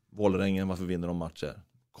Sparta, Vålerengen, varför vinner de matcher?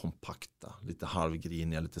 kompakta, lite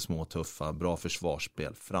halvgriniga, lite småtuffa, bra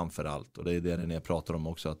försvarsspel framför allt. Och det är det ni pratar om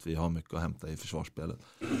också, att vi har mycket att hämta i försvarsspelet.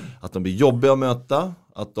 Att de blir jobbiga att möta,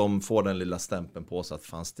 att de får den lilla stämpeln på sig att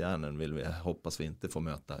fan stjärnen hoppas vi inte får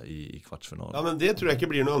möta i kvartsfinalen. Ja, men det tror jag inte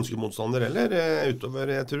blir någon önskemotståndare eller utover.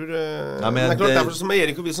 Jag tror ja, men det är klart därför som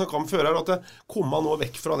Erik och vi som kom förr att det kommer nå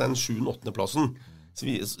väck från den 7-8 platsen. Så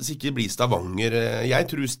ikke blir Stavanger. Jeg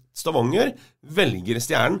tror Stavanger velger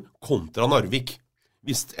stjernen kontra Narvik.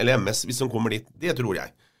 Eller MS, hvis de kommer dit. Det tror jeg.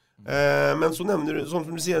 Men så nevner du, som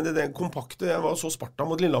du sier, det kompakte. Jeg var så Sparta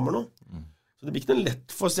mot Lillehammer nå. Så det blir ikke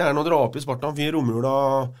lett for stjernen å dra opp i Sparta for romjula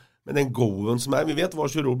med den goen som Vi vet hva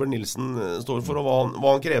Robert Nilsen står for, og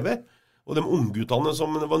hva han krever. Og de ungguttene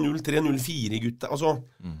som det var 03-04 gutter. Altså...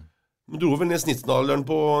 Vi dro vel ned snittsalderen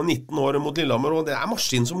på 19 år mot Lillehammer, og det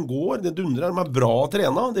maskin som går, det dundrer, de bra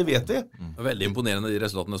trena, det vet vi. Veldig imponerende de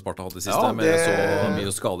resultatene Sparta hadde siste, med så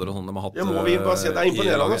mye skader og sånn de har hatt. Det må vi bare se, det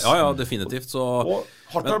imponerende. Ja, definitivt. Så, og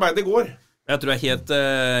hardt arbeid det går. Jeg tror det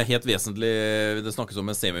helt vesentlig, det snakkes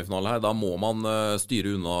om en semifinale her, da må man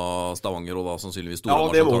styre unna Stavanger, og da sannsynligvis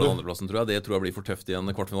Storhamar som tar den andreplassen, tror jeg. Det tror jeg blir for tøft i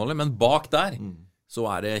en kvartfinale, men bak der... så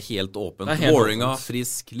det helt åpent. Våringa,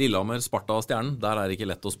 Frisk, Lillehammer, Sparta og Stjernen. Der det ikke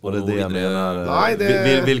lett å spå noe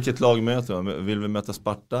videre. Vilket lag möter vi? Vill vi möta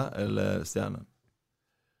Sparta eller Stjernen?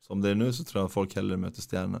 Som det nu så tror jag folk hellre möter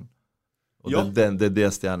Stjernen. Och det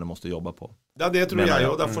det Stjernen måste jobba på. Ja, det tror jeg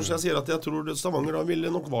jo. Derfor jeg sier at jeg tror Stavanger da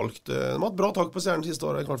ville nok valgt... De har hatt bra tak på Stjernen siste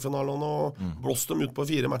året i kvartfinalen og blåst dem ut på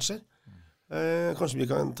 4 matcher. Kanskje vi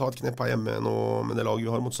kan ta et knepp her hjemme nå med det laget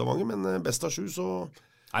vi har mot Stavanger, men best av 7 så...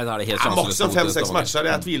 Nei, det det helt sjanseløst. Maks 5-6 matcher,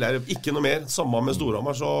 jeg tviler ikke noe mer. Samme med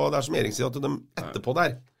Storhamar, så det som Erik sier at de etterpå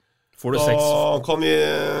der. Da kan vi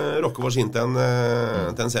rocke vår skinn til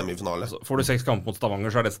en semifinale. Får du 6 kamp mot Stavanger,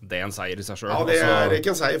 så det en seier i seg selv. Ja, det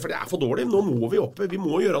ikke en seier, for det for dårlig. Nå må vi oppe, vi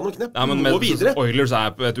må gjøre noe knepp. Ja, men vi må videre. Oilers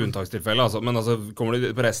på et unntakstilfelle, altså. Men altså, kommer de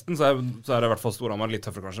på resten, så det i hvert fall Storhamar litt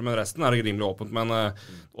tøffere kanskje, men resten det rimelig åpent. Men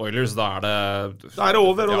Oilers, da det... Da det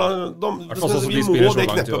over, og vi må det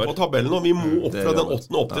kneppet på tabellen, og vi må opp fra den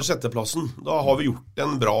 8. opp til 6. plassen. Da har vi gjort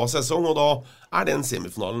en bra sesong, og da den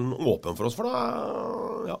semifinalen åpen for oss, for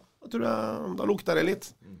da... Ja. Jeg tror da lukter det litt.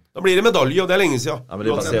 Da blir det medalje, og det lenge siden. Ja, men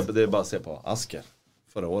det bara se på Asker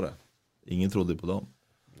förra året. Ingen trodde på dem.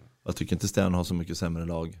 Jag tycker inte Stjärnen har så mycket sämre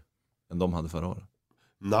lag än de hade förra året.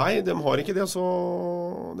 Nej, de har ikke det,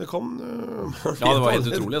 så det kan... Ja, det var helt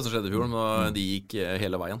utrolig det som skjedde i fjor, men de gikk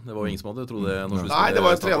hele veien. Det var ingen som hadde trodd det. Nei, det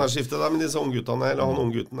var et trenerskifte der med disse ungguttene, eller han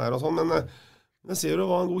unggutten der og sånn, men... Jeg ser jo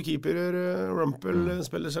hva en god keeper gjør. Rumpel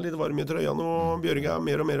spiller seg litt varm i trøya nå. Jörgen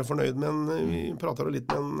mer og mer fornøyd, men vi prater jo litt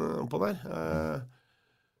med en på der.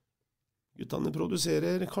 Guttene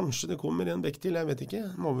produserer. Kanskje det kommer en bekk til, jeg vet ikke.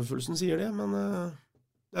 Mavefølelsen sier det, men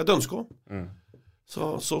det et ønske også.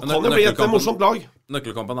 Så kan det bli et morsomt lag.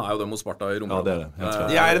 Nøkkelkampen jo det mot Sparta i Rommet. Ja, det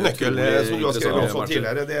det en nøkkel, som du har skrevet også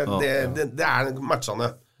tidligere. Det matchene.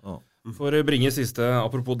 For å bringe siste,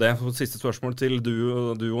 apropos det, siste spørsmål til du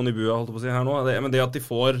og Nibua, holdt jeg på å si her nå, men det at de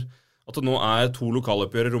får, at det nå 2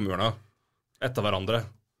 lokaloppgjør i romjørna etter hverandre.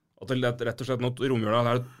 At det rett og slett nå i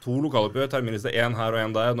romjørna det 2 lokaloppgjør, terminist det 1 her og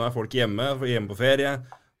 1 der, nå folk hjemme på ferie,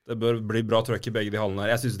 det bør bli bra trøkk i begge de hallene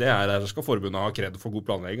her. Jeg synes det skal forbundet ha kred for god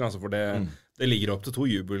planlegging, altså, for det ligger opp til 2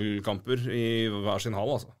 jubelkamper i hver sin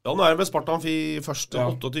hall, altså. Ja, nå det ved Sparta Amfi først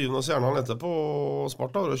 28. og Stjernen etterpå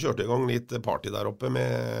Sparta, og kjørte i gang litt party der oppe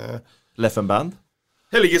med Læffen band.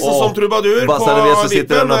 Helgesen som trubadur på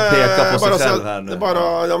vippen. Peka på seg selv her nå.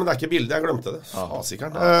 Ja, men det ikke bildet, jeg glemte det.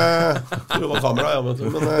 Sikkert. Det var kamera, ja, men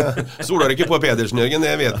stoler ikke på Pedersen, Jörgen,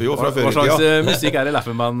 det vet vi jo fra før i tida. Hva slags musikk det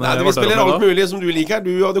Læffen band? Nei, vi spiller alt mulig som du liker.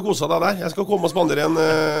 Du hadde koset deg der. Jeg skal komme og spandere en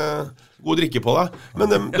god drikke på deg.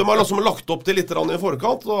 Men de har liksom lagt opp til litt i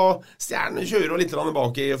forkant, og Stjernen kjører litt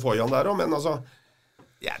bak i foyan der, men altså...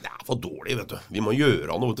 Ja, det for dårlig, vet du. Vi må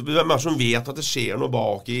gjøre noe. Hvem som vet at det skjer noe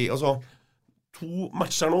bak i... Altså, 2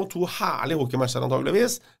 matcher nå, 2 herlige hockeymatcher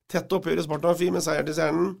antageligvis. Tett oppgjør i Sparta Amfi med seier til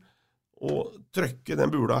Stjernen. Og trykke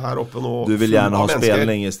den bula her oppe nå. Du vil gjerne ha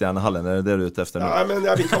spelning i Stjernehallen, det det du ute efter nu? Ja, men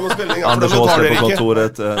jeg vil ikke ha noe spelning. Anders Åsle på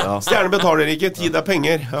kontoret. Ja. Stjernen betaler ikke, tid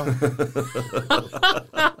penger. Ja.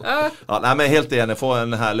 Ja, nej, men helt enig, få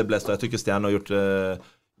en herlig blest. Jeg tykker Stjernen har gjort...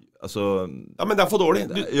 Altså, ja, men det for dårlig.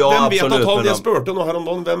 Hvem vet at han, jeg spurte nå her om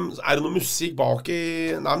dagen, det noe musikk bak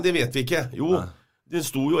i... Nei, men det vet vi ikke. Jo, det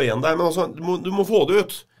sto jo en der, men altså, du må få det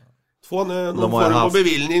ut. Få noen form for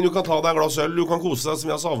bevilgning, du kan ta deg en glass øl, du kan kose deg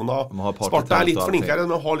som vi har savnet. Sparta litt flinkere,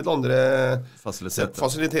 men har litt andre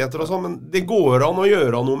fasiliteter og sånn, men det går an å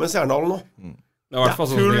gjøre noe med Stjernehallen nå. Det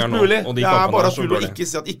fullt mulig. Det bare tull å ikke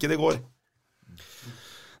si at ikke det går.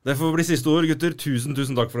 Det får bli siste ord, gutter. Tusen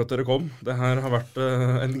takk for at dere kom. Det her har vært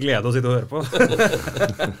en glede å sitte og høre på.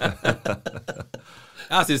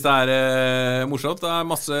 Jeg synes det morsomt. Det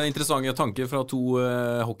masse interessante tanker fra 2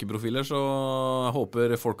 hockeyprofiler, så jeg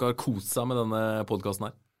håper folk har kost seg med denne podcasten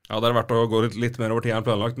her. Ja, det har vært å gå litt mer over tid enn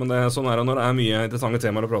planlagt, men sånn det når det mye interessante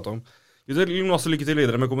temaer å prate om. Gutter, masse lykke til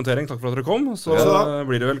videre med kommentering. Takk for at dere kom. Så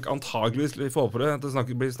blir det vel antageligvis, vi får håpe det, at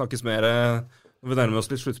det snakkes mer når vi nærmer oss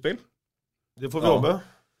litt sluttspill. Det får vi håpe.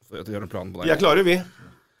 Gjøre en plan på det. Jeg klarer vi.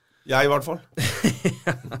 Jeg i hvert fall.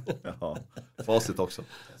 Ja, fasit også.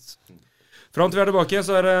 Fram til vi tilbake,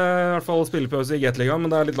 så det i hvert fall spillepause i Gateligaen,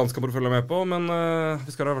 men det litt landskamper å følge med på, men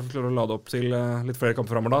vi skal i hvert fall klare å lade opp til litt flere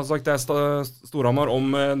kamper fremover da. Så sagt, det Storhamar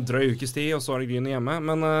om drøy ukes tid, og så det Gryn hjemme,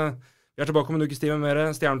 men vi tilbake om en ukes tid med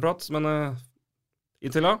mer stjerneprat, men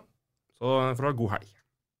inntil da, så får dere god helg.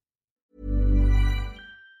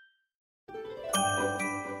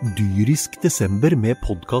 Dyrisk desember med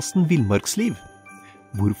podkasten Villmarksliv.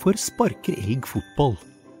 Hvorfor sparker elg fotball?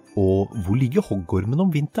 Og hvor ligger hoggormen om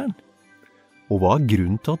vinteren? Og hva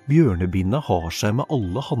grunnen til at bjørnebinna har seg med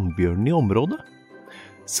alle hannbjørnene i området?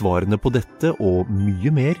 Svarene på dette og mye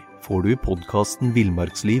mer får du i podkasten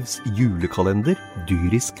Villmarkslivs julekalender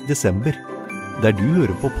Dyrisk desember, der du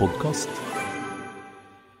hører på podkast.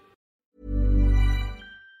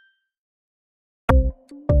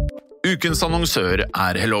 Ukens annonsør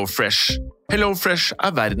HelloFresh. HelloFresh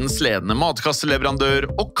verdens ledende matkasseleverandør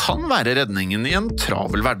og kan være redningen i en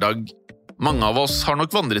travel hverdag. Mange av oss har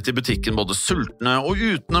nok vandret i butikken både sultne og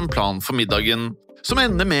uten en plan for middagen, som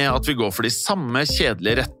ender med at vi går for de samme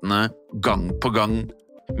kjedelige rettene gang på gang.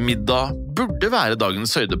 Middag burde være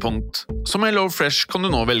dagens høydepunkt. Som HelloFresh kan du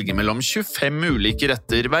nå velge mellom 25 ulike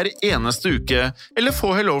retter hver eneste uke, eller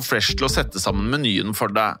få HelloFresh til å sette sammen menyen for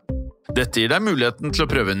deg. Dette gir deg muligheten til å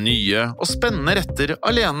prøve nye og spennende retter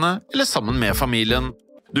alene eller sammen med familien.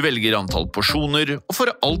 Du velger antall porsjoner og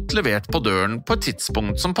får alt levert på døren på et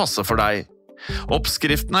tidspunkt som passer for deg.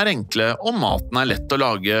 Oppskriftene enkle og maten lett å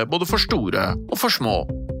lage både for store og for små.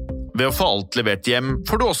 Ved å få alt levert hjem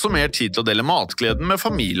får du også mer tid til å dele matgleden med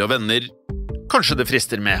familie og venner. Kanskje det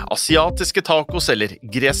frister med asiatiske tacos eller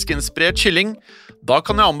greskinspirert kylling? Da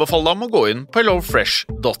kan jeg anbefale deg om å gå inn på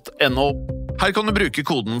hellofresh.no. Her kan du bruke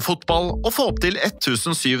koden FOTBALL og få opp til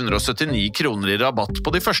 1779 kroner i rabatt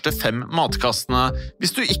på de første 5 matkastene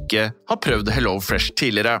hvis du ikke har prøvd HelloFresh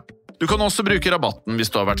tidligere. Du kan også bruke rabatten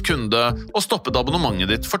hvis du har vært kunde og stoppet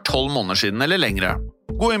abonnementet ditt for 12 måneder siden eller lengre.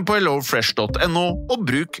 Gå inn på hellofresh.no og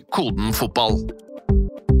bruk koden FOTBALL.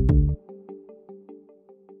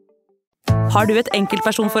 Har du et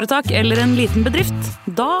enkeltpersonforetak eller en liten bedrift?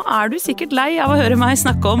 Da du sikkert lei av å høre meg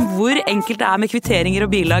snakke om hvor enkelt det med kvitteringer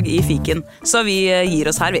og bilag i fiken. Så vi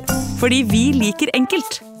gir oss her, vi. Fordi vi liker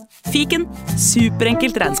enkelt. Fiken,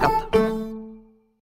 superenkelt regnskap.